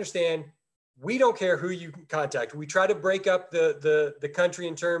 Please understand, we don't care who you contact. We try to break up the country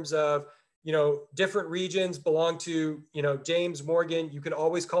in terms of, different regions belong to, James, Morgan. You can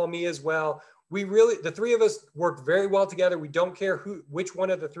always call me as well. The three of us work very well together. We don't care which one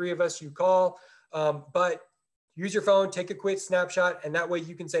of the three of us you call. But use your phone, take a quick snapshot, and that way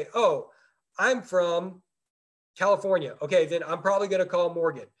you can say, oh, I'm from California. Okay, then I'm probably going to call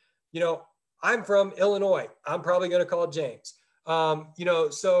Morgan. I'm from Illinois. I'm probably going to call James.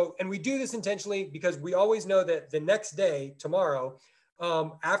 And we do this intentionally because we always know that the next day, tomorrow,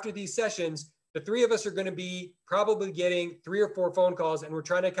 after these sessions, the three of us are going to be probably getting 3 or 4 phone calls, and we're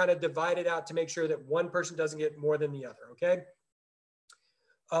trying to kind of divide it out to make sure that one person doesn't get more than the other, okay?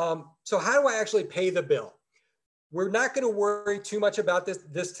 So how do I actually pay the bill? We're not going to worry too much about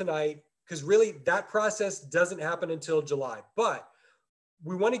this tonight, because really that process doesn't happen until July. But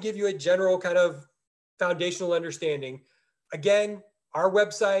we want to give you a general kind of foundational understanding. Again, our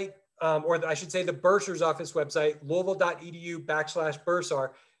website, or I should say the bursar's office website,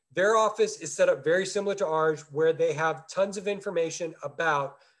 louisville.edu/bursar, their office is set up very similar to ours, where they have tons of information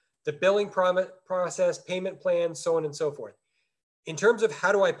about the billing process, payment plans, so on and so forth. In terms of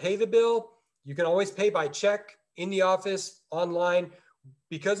how do I pay the bill, you can always pay by check, in the office, online.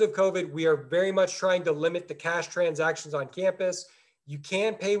 Because of COVID, we are very much trying to limit the cash transactions on campus. You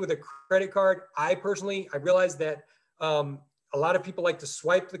can pay with a credit card. I realize that a lot of people like to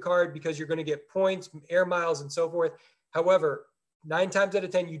swipe the card because you're going to get points, air miles, and so forth. However, 9 times out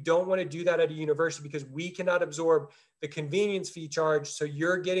of 10, you don't want to do that at a university, because we cannot absorb the convenience fee charge. So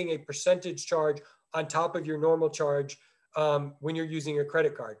you're getting a percentage charge on top of your normal charge when you're using a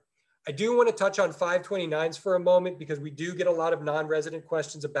credit card. I do want to touch on 529s for a moment, because we do get a lot of non-resident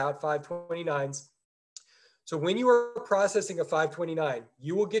questions about 529s. So when you are processing a 529,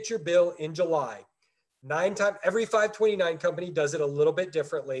 you will get your bill in July. Every 529 company does it a little bit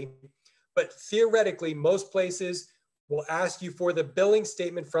differently, but theoretically, most places will ask you for the billing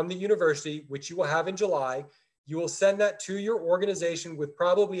statement from the university, which you will have in July. You will send that to your organization with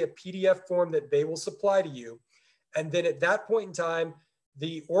probably a PDF form that they will supply to you. And then at that point in time,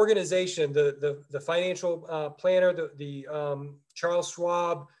 the organization, the financial planner, the Charles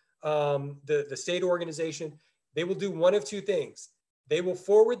Schwab, the state organization, they will do one of two things. They will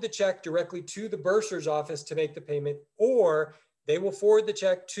forward the check directly to the bursar's office to make the payment, or they will forward the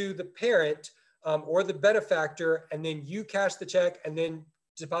check to the parent or the benefactor, and then you cash the check and then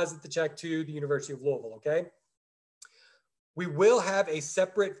deposit the check to the University of Louisville, okay? We will have a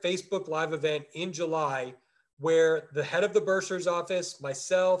separate Facebook Live event in July where the head of the bursar's office,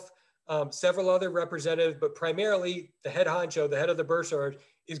 myself, several other representatives, but primarily the head honcho, the head of the bursar,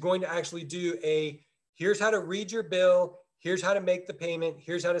 is going to actually do here's how to read your bill, here's how to make the payment,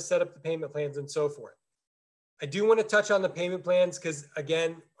 here's how to set up the payment plans, and so forth. I do want to touch on the payment plans, because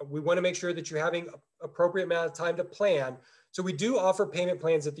again, we want to make sure that you're having appropriate amount of time to plan. So we do offer payment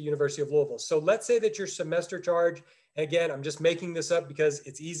plans at the University of Louisville. So let's say that your semester charge, and again, I'm just making this up because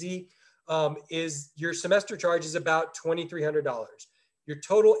it's easy, is your semester charge is about $2,300. Your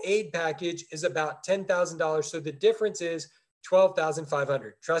total aid package is about $10,000. So the difference is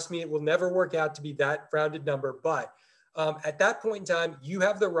 $12,500. Trust me, it will never work out to be that rounded number. But at that point in time, you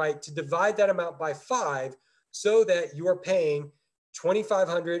have the right to divide that amount by 5, so that you are paying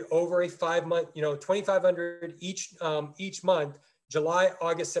 $2,500 over a 5-month, $2,500 each month, July,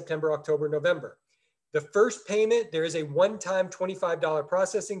 August, September, October, November. The first payment, there is a one-time $25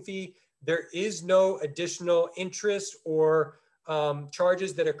 processing fee. There is no additional interest or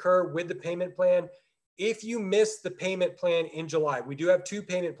charges that occur with the payment plan. If you miss the payment plan in July, we do have 2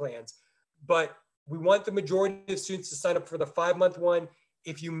 payment plans, but we want the majority of students to sign up for the 5-month one.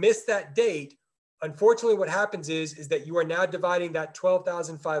 If you miss that date, unfortunately, what happens is that you are now dividing that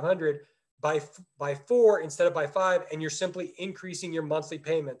 $12,500 by 4 instead of by 5, and you're simply increasing your monthly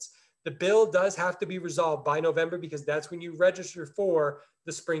payments. The bill does have to be resolved by November, because that's when you register for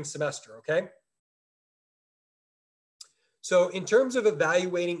the spring semester, okay? So in terms of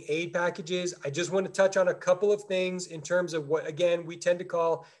evaluating aid packages, I just want to touch on a couple of things in terms of what, again, we tend to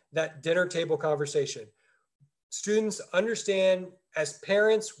call that dinner table conversation. Students understand, as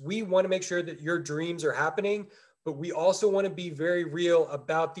parents, we want to make sure that your dreams are happening, but we also want to be very real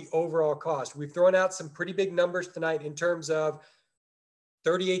about the overall cost. We've thrown out some pretty big numbers tonight in terms of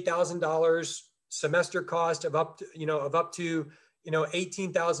 $38,000 semester cost of up to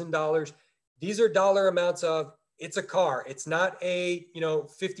 $18,000. These are dollar amounts of, it's a car. It's not a,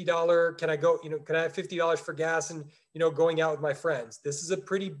 $50, can I have $50 for gas and, going out with my friends. This is a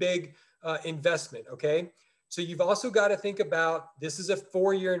pretty big investment, okay? So you've also got to think about, this is a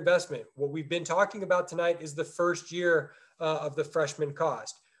 4-year investment. What we've been talking about tonight is the first year of the freshman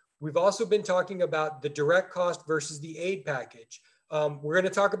cost. We've also been talking about the direct cost versus the aid package. We're going to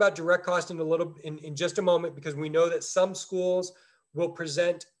talk about direct cost in just a moment, because we know that some schools will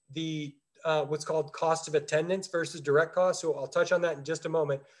present the what's called cost of attendance versus direct cost. So I'll touch on that in just a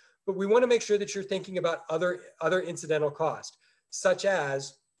moment. But we want to make sure that you're thinking about other incidental costs, such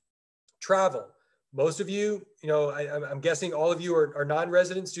as travel. Most of you, I'm guessing all of you are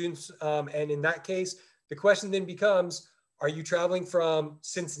non-resident students. And in that case, the question then becomes, are you traveling from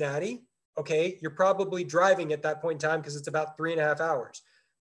Cincinnati? Okay, you're probably driving at that point in time, because it's about 3.5 hours.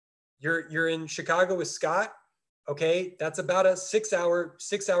 You're in Chicago with Scott. Okay, that's about a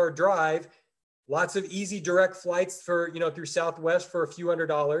 6-hour drive. lots of easy direct flights for, through Southwest for a few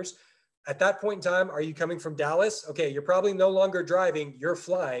 $100s. At that point in time, are you coming from Dallas? Okay, you're probably no longer driving, you're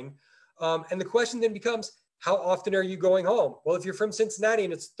flying. And the question then becomes, how often are you going home? Well, if you're from Cincinnati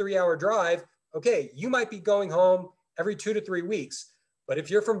and it's a 3-hour drive, okay, you might be going home every 2 to 3 weeks. But if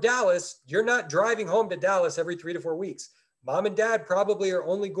you're from Dallas, you're not driving home to Dallas every 3 to 4 weeks. Mom and dad probably are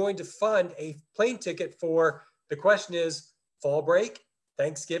only going to fund a plane ticket for, the question is, fall break,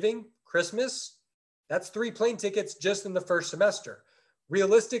 Thanksgiving, Christmas. That's 3 plane tickets just in the first semester.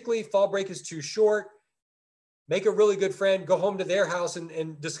 Realistically, fall break is too short. Make a really good friend, go home to their house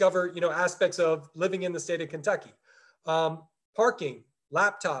and discover, aspects of living in the state of Kentucky. Parking,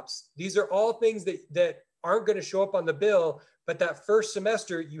 laptops, these are all things that aren't going to show up on the bill, but that first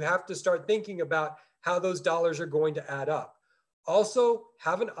semester, you have to start thinking about how those dollars are going to add up. Also,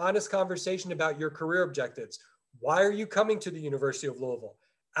 have an honest conversation about your career objectives. Why are you coming to the University of Louisville?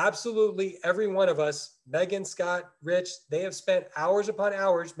 Absolutely every one of us, Megan, Scott, Rich, they have spent hours upon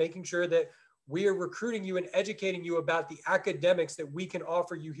hours making sure that we are recruiting you and educating you about the academics that we can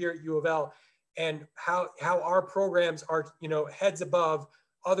offer you here at UofL and how our programs are, heads above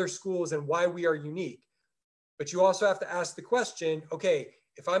other schools and why we are unique. But you also have to ask the question, okay,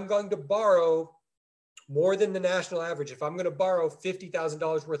 if I'm going to borrow more than the national average, if I'm going to borrow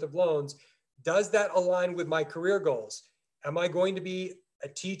 $50,000 worth of loans, does that align with my career goals? Am I going to be a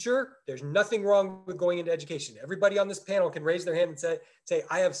teacher? There's nothing wrong with going into education. Everybody on this panel can raise their hand and say,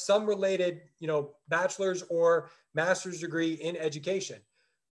 I have some related, bachelor's or master's degree in education.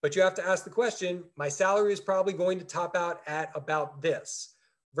 But you have to ask the question, my salary is probably going to top out at about this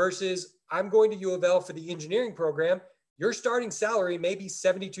versus I'm going to U of L for the engineering program. Your starting salary may be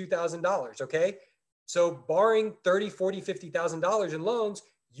 $72,000, okay? So barring $30,000, $40,000, $50,000 in loans,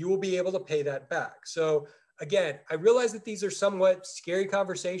 you will be able to pay that back. So again, I realize that these are somewhat scary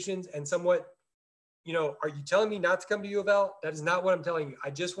conversations and somewhat, are you telling me not to come to U of L? That is not what I'm telling you.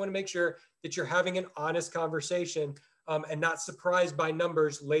 I just want to make sure that you're having an honest conversation and not surprised by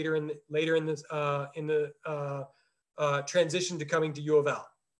numbers later in the transition to coming to U of L.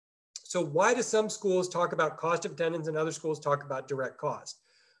 So why do some schools talk about cost of attendance and other schools talk about direct cost?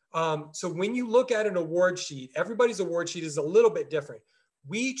 So when you look at an award sheet, everybody's award sheet is a little bit different.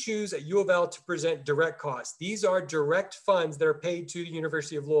 We choose at U of L to present direct costs. These are direct funds that are paid to the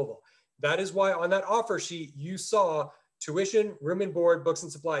University of Louisville. That is why on that offer sheet, you saw tuition, room and board, books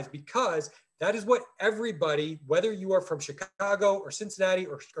and supplies, because that is what everybody, whether you are from Chicago or Cincinnati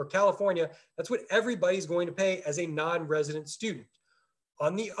or California, that's what everybody's going to pay as a non-resident student.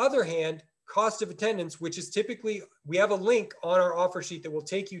 On the other hand, cost of attendance, which is typically, we have a link on our offer sheet that will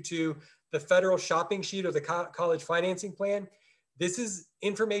take you to the federal shopping sheet or the college financing plan. This is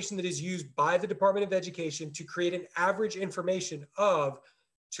information that is used by the Department of Education to create an average information of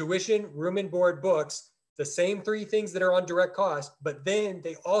tuition, room and board, books, the same 3 things that are on direct cost, but then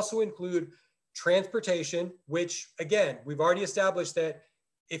they also include transportation, which again, we've already established that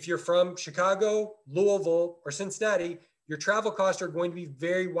if you're from Chicago, Louisville, or Cincinnati, your travel costs are going to be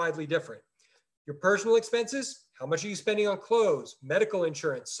very widely different. Your personal expenses, how much are you spending on clothes, medical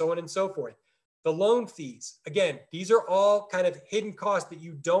insurance, so on and so forth. The loan fees, again, these are all kind of hidden costs that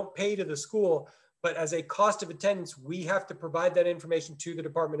you don't pay to the school, but as a cost of attendance, we have to provide that information to the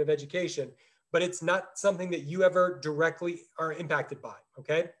Department of Education, but it's not something that you ever directly are impacted by,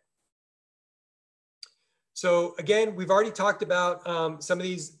 okay? So again, we've already talked about some of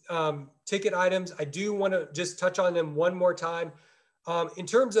these ticket items. I do want to just touch on them one more time. In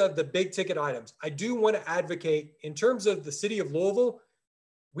terms of the big ticket items, I do want to advocate in terms of the city of Louisville.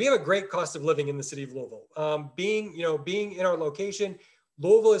 We have a great cost of living in the city of Louisville. Being in our location,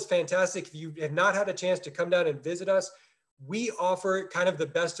 Louisville is fantastic. If you have not had a chance to come down and visit us, we offer kind of the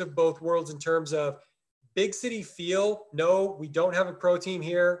best of both worlds in terms of big city feel. No, we don't have a pro team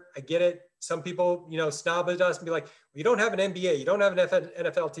here. I get it. Some people, snob at us and be like, well, you don't have an NBA, you don't have an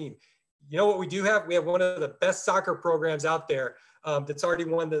NFL team. You know what we do have? We have one of the best soccer programs out there that's already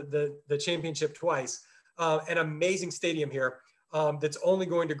won the championship twice. An amazing stadium here that's only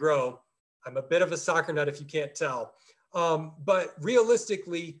going to grow. I'm a bit of a soccer nut if you can't tell. But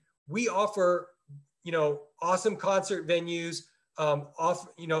realistically, we offer, awesome concert venues,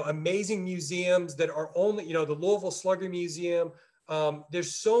 amazing museums that are only, the Louisville Slugger Museum.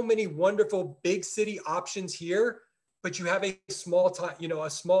 There's so many wonderful big city options here, but you have a small time,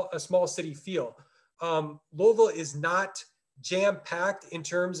 a small city feel. Louisville is not jam-packed in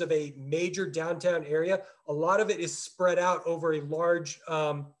terms of a major downtown area. A lot of it is spread out over a large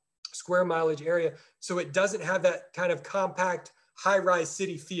square mileage area. So it doesn't have that kind of compact high-rise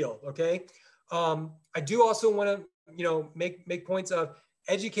city feel, okay? I do also want to, make points of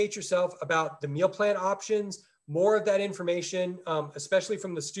educate yourself about the meal plan options, more of that information, especially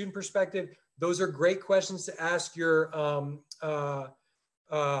from the student perspective. Those are great questions to ask your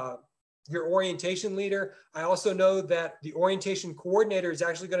orientation leader. I also know that the orientation coordinator is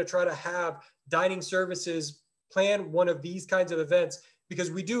actually going to try to have dining services plan one of these kinds of events, because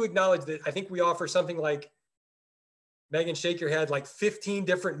we do acknowledge that I think we offer something like, Megan, shake your head, like 15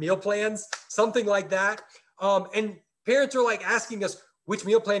 different meal plans, something like that. And parents are like asking us, which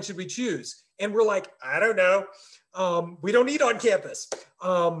meal plan should we choose? And we're like, I don't know. We don't eat on campus.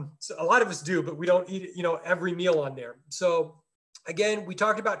 So a lot of us do, but we don't eat, every meal on there. So again, we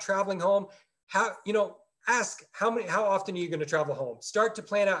talked about traveling home. Ask how often are you going to travel home? Start to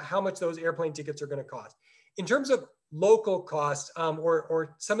plan out how much those airplane tickets are going to cost. In terms of local costs,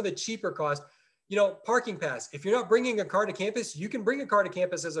 or some of the cheaper costs, parking pass. If you're not bringing a car to campus, you can bring a car to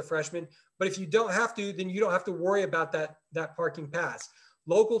campus as a freshman, but if you don't have to, then you don't have to worry about that parking pass.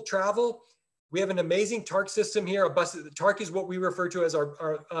 Local travel, we have an amazing TARC system here. TARC is what we refer to as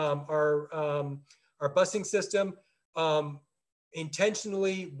our busing system.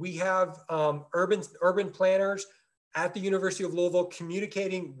 Intentionally, we have urban planners at the University of Louisville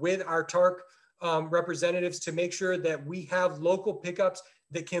communicating with our TARC representatives to make sure that we have local pickups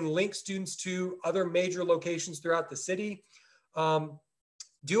that can link students to other major locations throughout the city.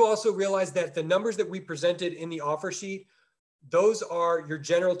 Do also realize that the numbers that we presented in the offer sheet, those are your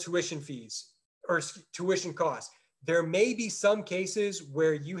general tuition fees or tuition costs. There may be some cases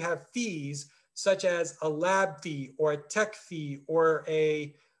where you have fees such as a lab fee or a tech fee or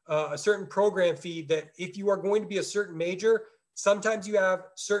a certain program fee, that if you are going to be a certain major, sometimes you have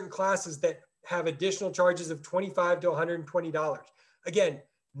certain classes that have additional charges of $25 to $120. Again,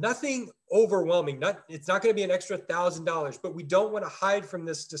 nothing overwhelming. It's not going to be an extra $1,000, but we don't want to hide from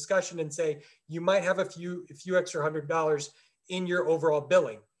this discussion and say you might have a few extra $100 in your overall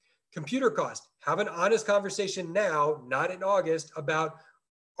billing. Computer cost. Have an honest conversation now, not in August, about,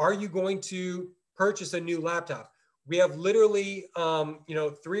 are you going to purchase a new laptop? We have literally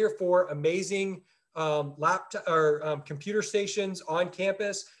 3 or 4 amazing laptop or computer stations on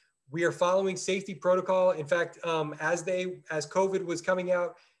campus. We are following safety protocol. In fact, as COVID was coming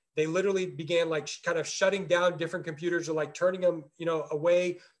out, they literally began kind of shutting down different computers or turning them,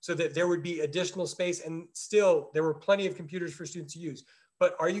 away so that there would be additional space. And still, there were plenty of computers for students to use.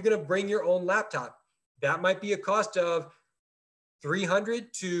 But are you going to bring your own laptop? That might be a cost of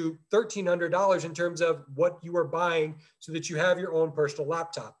 $300 to $1,300 in terms of what you are buying so that you have your own personal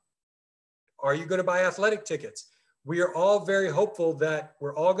laptop. Are you going to buy athletic tickets? We are all very hopeful that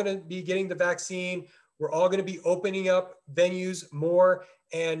we're all going to be getting the vaccine. We're all going to be opening up venues more,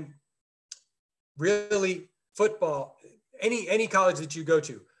 and really football, any college that you go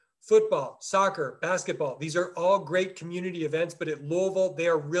to, football, soccer, basketball, these are all great community events, but at Louisville, they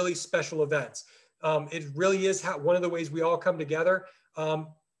are really special events. It really is one of the ways we all come together,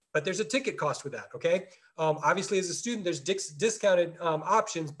 but there's a ticket cost with that, okay? Obviously, as a student, there's discounted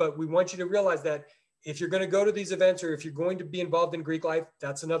options, but we want you to realize that if you're going to go to these events or if you're going to be involved in Greek life,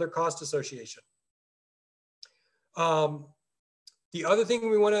 that's another cost association. The other thing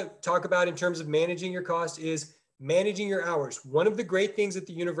we want to talk about in terms of managing your cost is managing your hours. One of the great things at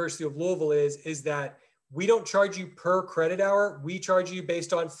the University of Louisville is that we don't charge you per credit hour. We charge you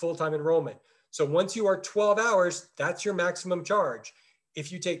based on full-time enrollment. So once you are 12 hours, that's your maximum charge.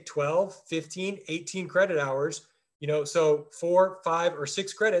 If you take 12, 15, 18 credit hours, so 4, 5, or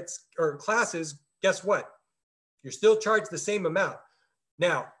 6 credits or classes, guess what? You're still charged the same amount.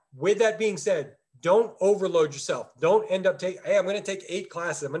 Now, with that being said, don't overload yourself. Don't end up hey, I'm going to take 8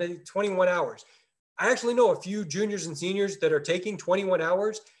 classes. I'm going to take 21 hours. I actually know a few juniors and seniors that are taking 21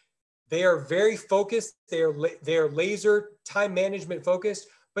 hours. They are very focused. They are laser time management focused,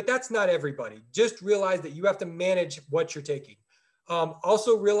 but that's not everybody. Just realize that you have to manage what you're taking.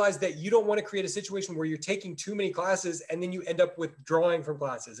 Also realize that you don't want to create a situation where you're taking too many classes and then you end up withdrawing from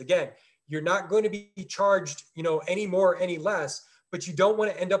classes. Again, you're not going to be charged, any more, any less, but you don't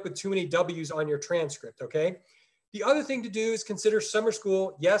want to end up with too many W's on your transcript, okay? The other thing to do is consider summer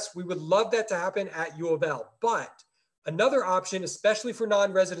school. Yes, we would love that to happen at UofL, but another option, especially for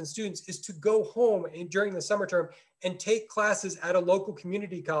non-resident students, is to go home during the summer term and take classes at a local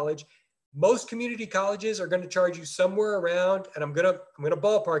community college. Most community colleges are going to charge you somewhere around, and I'm going to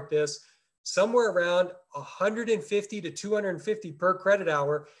ballpark this, somewhere around $150 to $250 per credit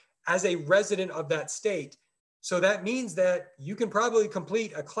hour as a resident of that state. So that means that you can probably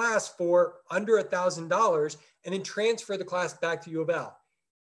complete a class for under $1,000 and then transfer the class back to UofL.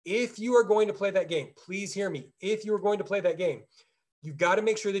 If you are going to play that game, please hear me. If you are going to play that game, you've got to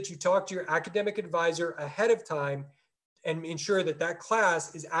make sure that you talk to your academic advisor ahead of time and ensure that that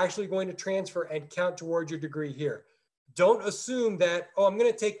class is actually going to transfer and count towards your degree here. Don't assume that, oh, I'm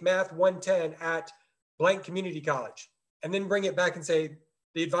going to take math 110 at blank community college and then bring it back and say,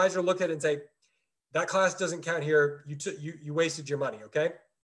 the advisor looked at it and say, that class doesn't count here. You wasted your money, okay?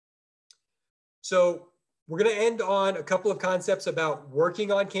 So we're going to end on a couple of concepts about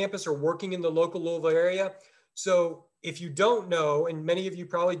working on campus or working in the local Louisville area. So if you don't know, and many of you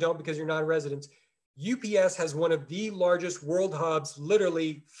probably don't because you're not residents, UPS has one of the largest world hubs,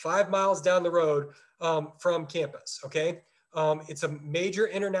 literally 5 miles down the road from campus, okay? It's a major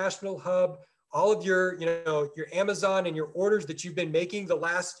international hub. All of your, your Amazon and your orders that you've been making the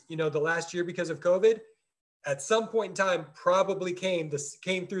last year because of COVID, at some point in time, probably came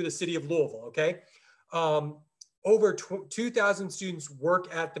through the city of Louisville, okay? Over 2,000 students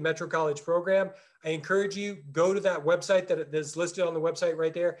work at the Metro College program. I encourage you, go to that website that is listed on the website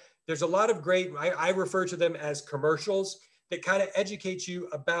right there. There's a lot of great, I refer to them as commercials that kind of educate you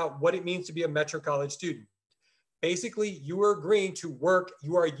about what it means to be a Metro College student. Basically, you are agreeing to work,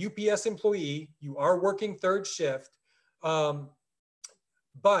 you are a UPS employee, you are working third shift,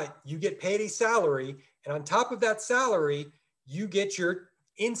 but you get paid a salary, and on top of that salary, you get your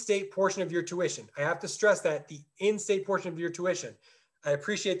in-state portion of your tuition. I have to stress that, the in-state portion of your tuition. I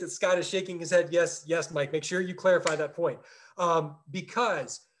appreciate that Scott is shaking his head. Yes, yes, Mike, make sure you clarify that point.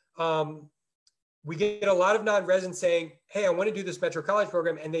 Because we get a lot of non-residents saying, hey, I want to do this Metro College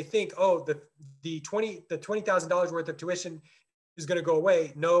program. And they think, oh, the $20,000 worth of tuition is going to go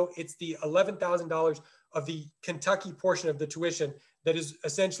away. No, it's the $11,000 of the Kentucky portion of the tuition that is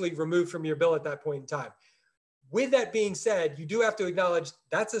essentially removed from your bill at that point in time. With that being said, you do have to acknowledge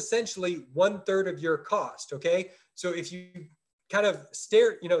that's essentially 1/3 of your cost, okay? So if you kind of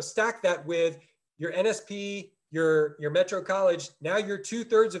stack that with your NSP, your Metro College, now you're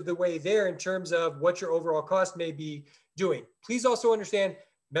 2/3 of the way there in terms of what your overall cost may be doing. Please also understand,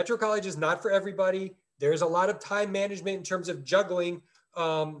 Metro College is not for everybody. There's a lot of time management in terms of juggling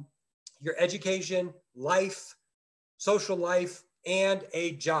your education, life, social life, and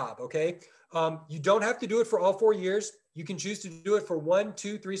a job, okay? You don't have to do it for all 4 years. You can choose to do it for 1,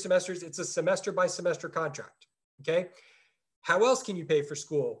 2, 3 semesters. It's a semester by semester contract, okay? How else can you pay for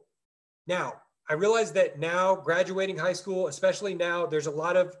school? Now, I realize that now graduating high school, especially now, there's a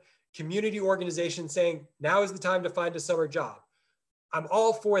lot of community organizations saying now is the time to find a summer job. I'm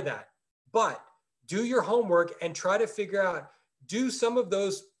all for that, but do your homework and try to figure out, do some of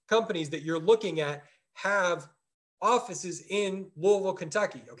those companies that you're looking at have offices in Louisville,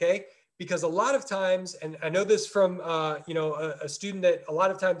 Kentucky, okay? Because a lot of times, and I know this from a student, that a lot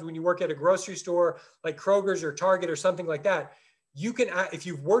of times when you work at a grocery store like Kroger's or Target or something like that, you can, if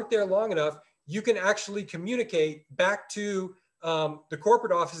you've worked there long enough, you can actually communicate back to the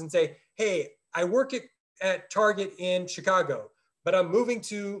corporate office and say, hey, I work at Target in Chicago, but I'm moving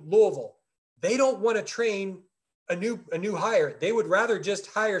to Louisville. They don't want to train a new hire. They would rather just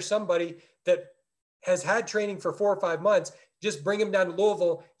hire somebody that has had training for 4 or 5 months, just bring them down to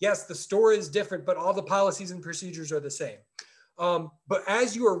Louisville. Yes, the store is different, but all the policies and procedures are the same. But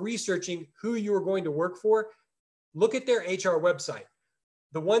as you are researching who you are going to work for, look at their HR website.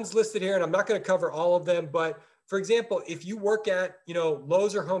 The ones listed here, and I'm not going to cover all of them, but for example, if you work at,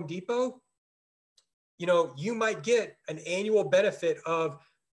 Lowe's or Home Depot, you might get an annual benefit of,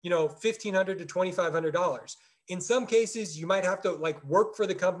 $1,500 to $2,500. In some cases, you might have to work for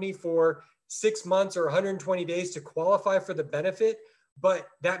the company for 6 months or 120 days to qualify for the benefit, but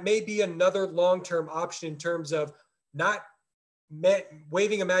that may be another long-term option in terms of not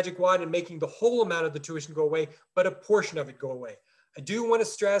waving a magic wand and making the whole amount of the tuition go away, but a portion of it go away. I do want to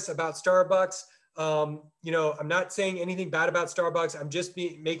stress about Starbucks. I'm not saying anything bad about Starbucks. I'm just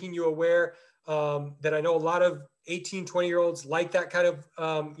making you aware that I know a lot of 18, 20-year-olds like that kind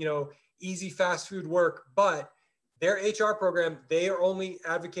of, easy fast food work, but their HR program, they are only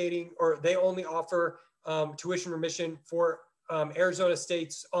advocating, or they only offer tuition remission for Arizona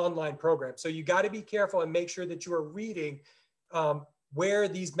State's online program. So you got to be careful and make sure that you are reading where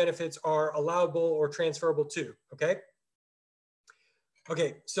these benefits are allowable or transferable to, okay?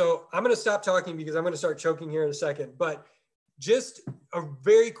 Okay, so I'm going to stop talking because I'm going to start choking here in a second, but just a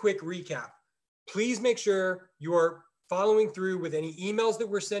very quick recap. Please make sure you are following through with any emails that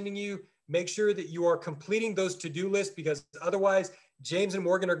we're sending you. Make sure that you are completing those to-do lists, because otherwise James and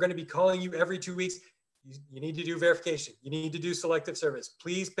Morgan are going to be calling you every 2 weeks. You need to do verification. You need to do selective service.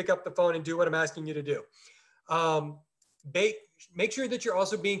 Please pick up the phone and do what I'm asking you to do. Make sure that you're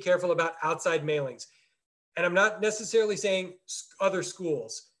also being careful about outside mailings. And I'm not necessarily saying other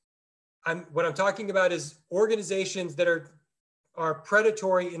schools. What I'm talking about is organizations that are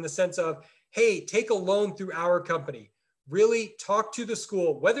predatory in the sense of, hey, take a loan through our company. really talk to the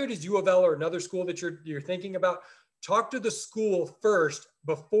school, whether it is U of L or another school that you're thinking about. Talk to the school first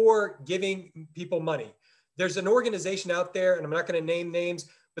before giving people money. There's an organization out there, and I'm not going to name names,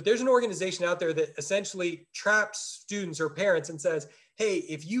 but there's an organization out there that essentially traps students or parents and says, hey,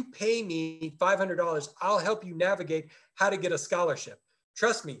 if you pay me $500, I'll help you navigate how to get a scholarship.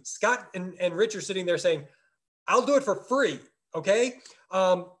 Trust me, Scott and Rich are sitting there saying, I'll do it for free, okay?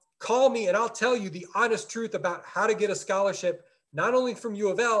 Call me and I'll tell you the honest truth about how to get a scholarship, not only from U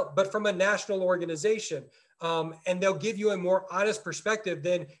of L, but from a national organization. And they'll give you a more honest perspective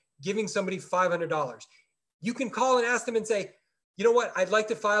than giving somebody $500. You can call and ask them and say, you know what, I'd like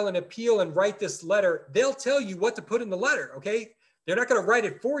to file an appeal and write this letter. They'll tell you what to put in the letter, okay? They're not going to write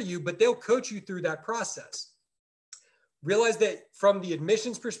it for you, but they'll coach you through that process. Realize that from the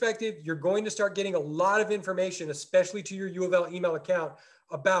admissions perspective, you're going to start getting a lot of information, especially to your U of L email account,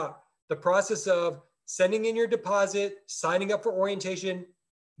 about the process of sending in your deposit, signing up for orientation.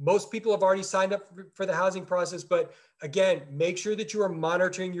 Most people have already signed up for the housing process, but again, make sure that you are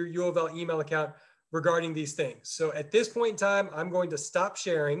monitoring your U of L email account regarding these things. So at this point in time, I'm going to stop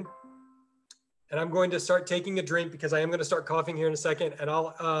sharing and I'm going to start taking a drink because I am going to start coughing here in a second. And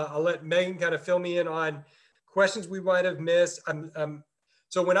I'll let Megan kind of fill me in on questions we might have missed.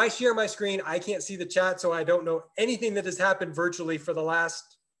 So when I share my screen, I can't see the chat, so I don't know anything that has happened virtually for the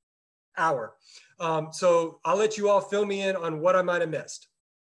last hour. So I'll let you all fill me in on what I might have missed.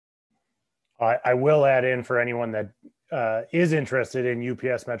 I will add in for anyone that is interested in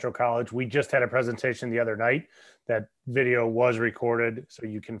UPS Metro College. We just had a presentation the other night. That video was recorded, so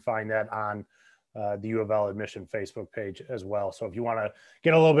you can find that on the U of L admission Facebook page as well. So if you want to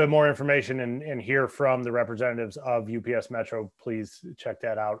get a little bit more information and hear from the representatives of UPS Metro, please check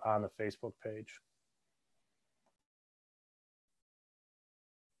that out on the Facebook page.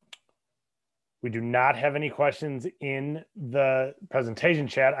 We do not have any questions in the presentation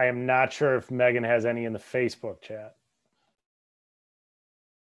chat. I am not sure if Megan has any in the Facebook chat.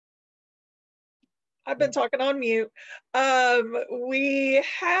 I've been talking on mute. We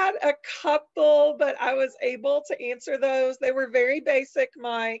had a couple, but I was able to answer those. They were very basic,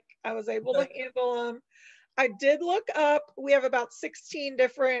 Mike. I was able to handle them. I did look up, we have about 16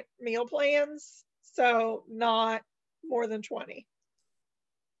 different meal plans, so not more than 20.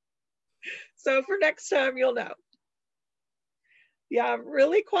 So for next time, you'll know. Yeah,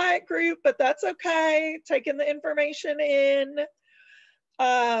 really quiet group, but that's okay. Taking the information in.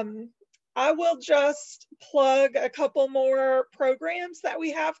 I will just plug a couple more programs that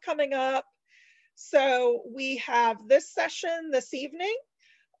we have coming up. So we have this session this evening.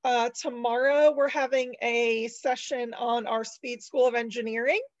 Tomorrow, we're having a session on our Speed School of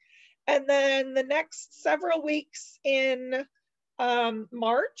Engineering. And then the next several weeks in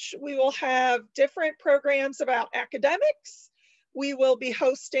March, we will have different programs about academics. We will be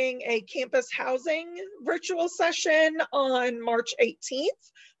hosting a campus housing virtual session on March 18th.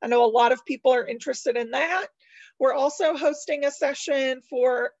 I know a lot of people are interested in that. We're also hosting a session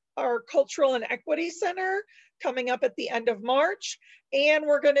for our Cultural and Equity Center coming up at the end of March. And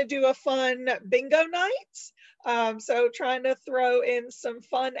we're going to do a fun bingo night. So trying to throw in some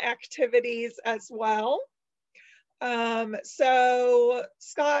fun activities as well. So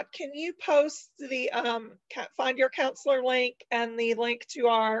Scott, can you post the find your counselor link and the link to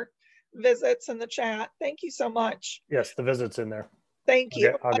our visits in the chat? Thank you so much. Yes, the visit's in there. Thank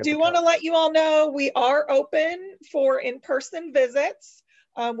you. I do want to let you all know we are open for in-person visits.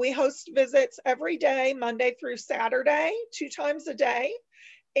 We host visits every day, Monday through Saturday, 2 times a day.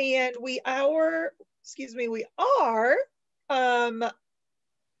 And we are,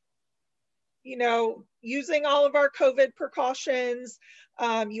 you know, using all of our COVID precautions.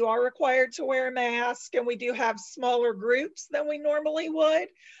 You are required to wear a mask, and we do have smaller groups than we normally would,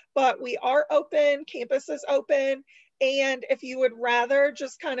 but we are open, campus is open. And if you would rather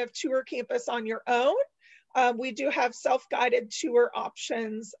just kind of tour campus on your own, we do have self-guided tour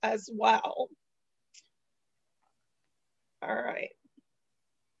options as well. All right.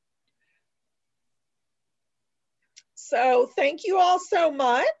 So thank you all so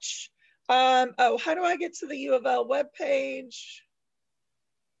much. Oh, how do I get to the U of L webpage?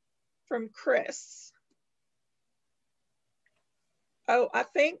 From Chris. Oh, I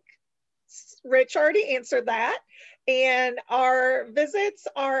think Rich already answered that. And our visits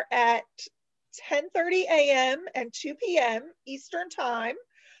are at 10:30 a.m. and 2 p.m. Eastern Time,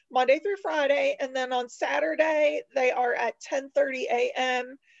 Monday through Friday. And then on Saturday, they are at 10:30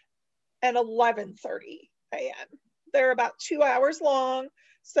 a.m. and 11:30 a.m. They're about 2 hours long.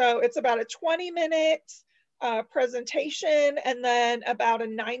 So it's about a 20-minute presentation, and then about a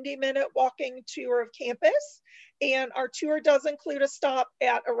 90-minute walking tour of campus. And our tour does include a stop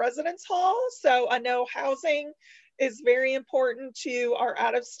at a residence hall. So I know housing is very important to our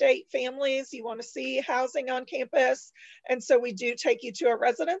out-of-state families. You want to see housing on campus. And so we do take you to a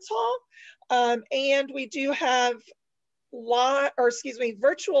residence hall. And we do have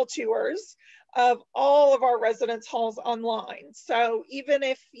virtual tours of all of our residence halls online. So even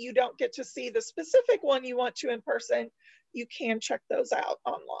if you don't get to see the specific one you want to in person, you can check those out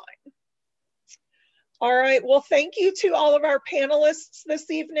online. All right, well, thank you to all of our panelists this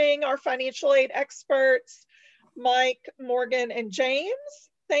evening, our financial aid experts, Mike, Morgan, and James.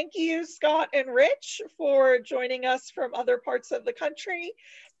 Thank you, Scott and Rich, for joining us from other parts of the country.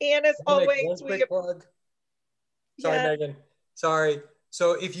 And as always, one quick plug. Sorry, yeah. Megan. Sorry.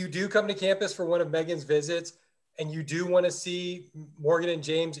 So if you do come to campus for one of Megan's visits and you do want to see Morgan and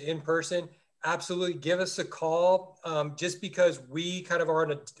James in person, absolutely give us a call. Just because we kind of are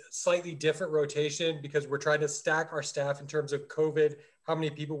on a slightly different rotation because we're trying to stack our staff in terms of COVID, how many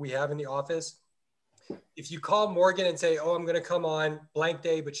people we have in the office. If you call Morgan and say, oh, I'm going to come on blank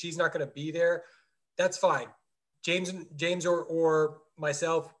day, but she's not going to be there, that's fine. James or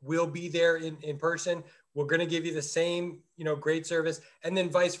myself will be there in person. We're going to give you the same, great service, and then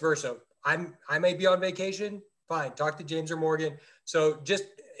vice versa. I may be on vacation. Fine. Talk to James or Morgan. So just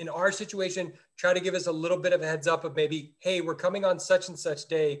in our situation, try to give us a little bit of a heads up of maybe, hey, we're coming on such and such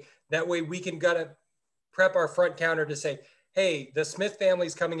day. That way we can kind of prep our front counter to say, hey, the Smith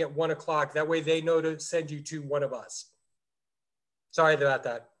family's coming at 1 o'clock. That way they know to send you to one of us. Sorry about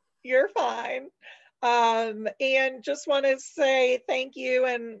that. You're fine. And just want to say thank you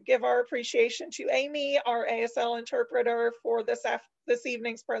and give our appreciation to Amy, our ASL interpreter, for this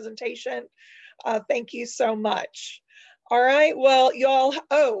evening's presentation. Thank you so much. All right, well, y'all,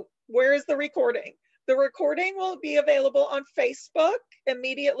 where is the recording? The recording will be available on Facebook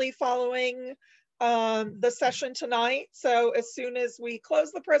immediately following the session tonight. So as soon as we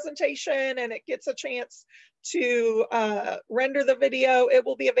close the presentation and it gets a chance to render the video, it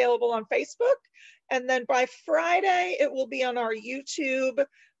will be available on Facebook. And then by Friday, it will be on our YouTube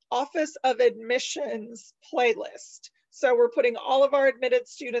Office of Admissions playlist. So we're putting all of our admitted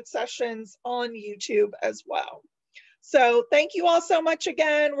student sessions on YouTube as well. So thank you all so much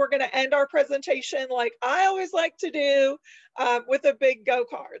again. We're going to end our presentation like I always like to do with a big go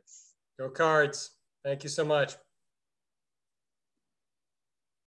Cards. Go Cards. Thank you so much.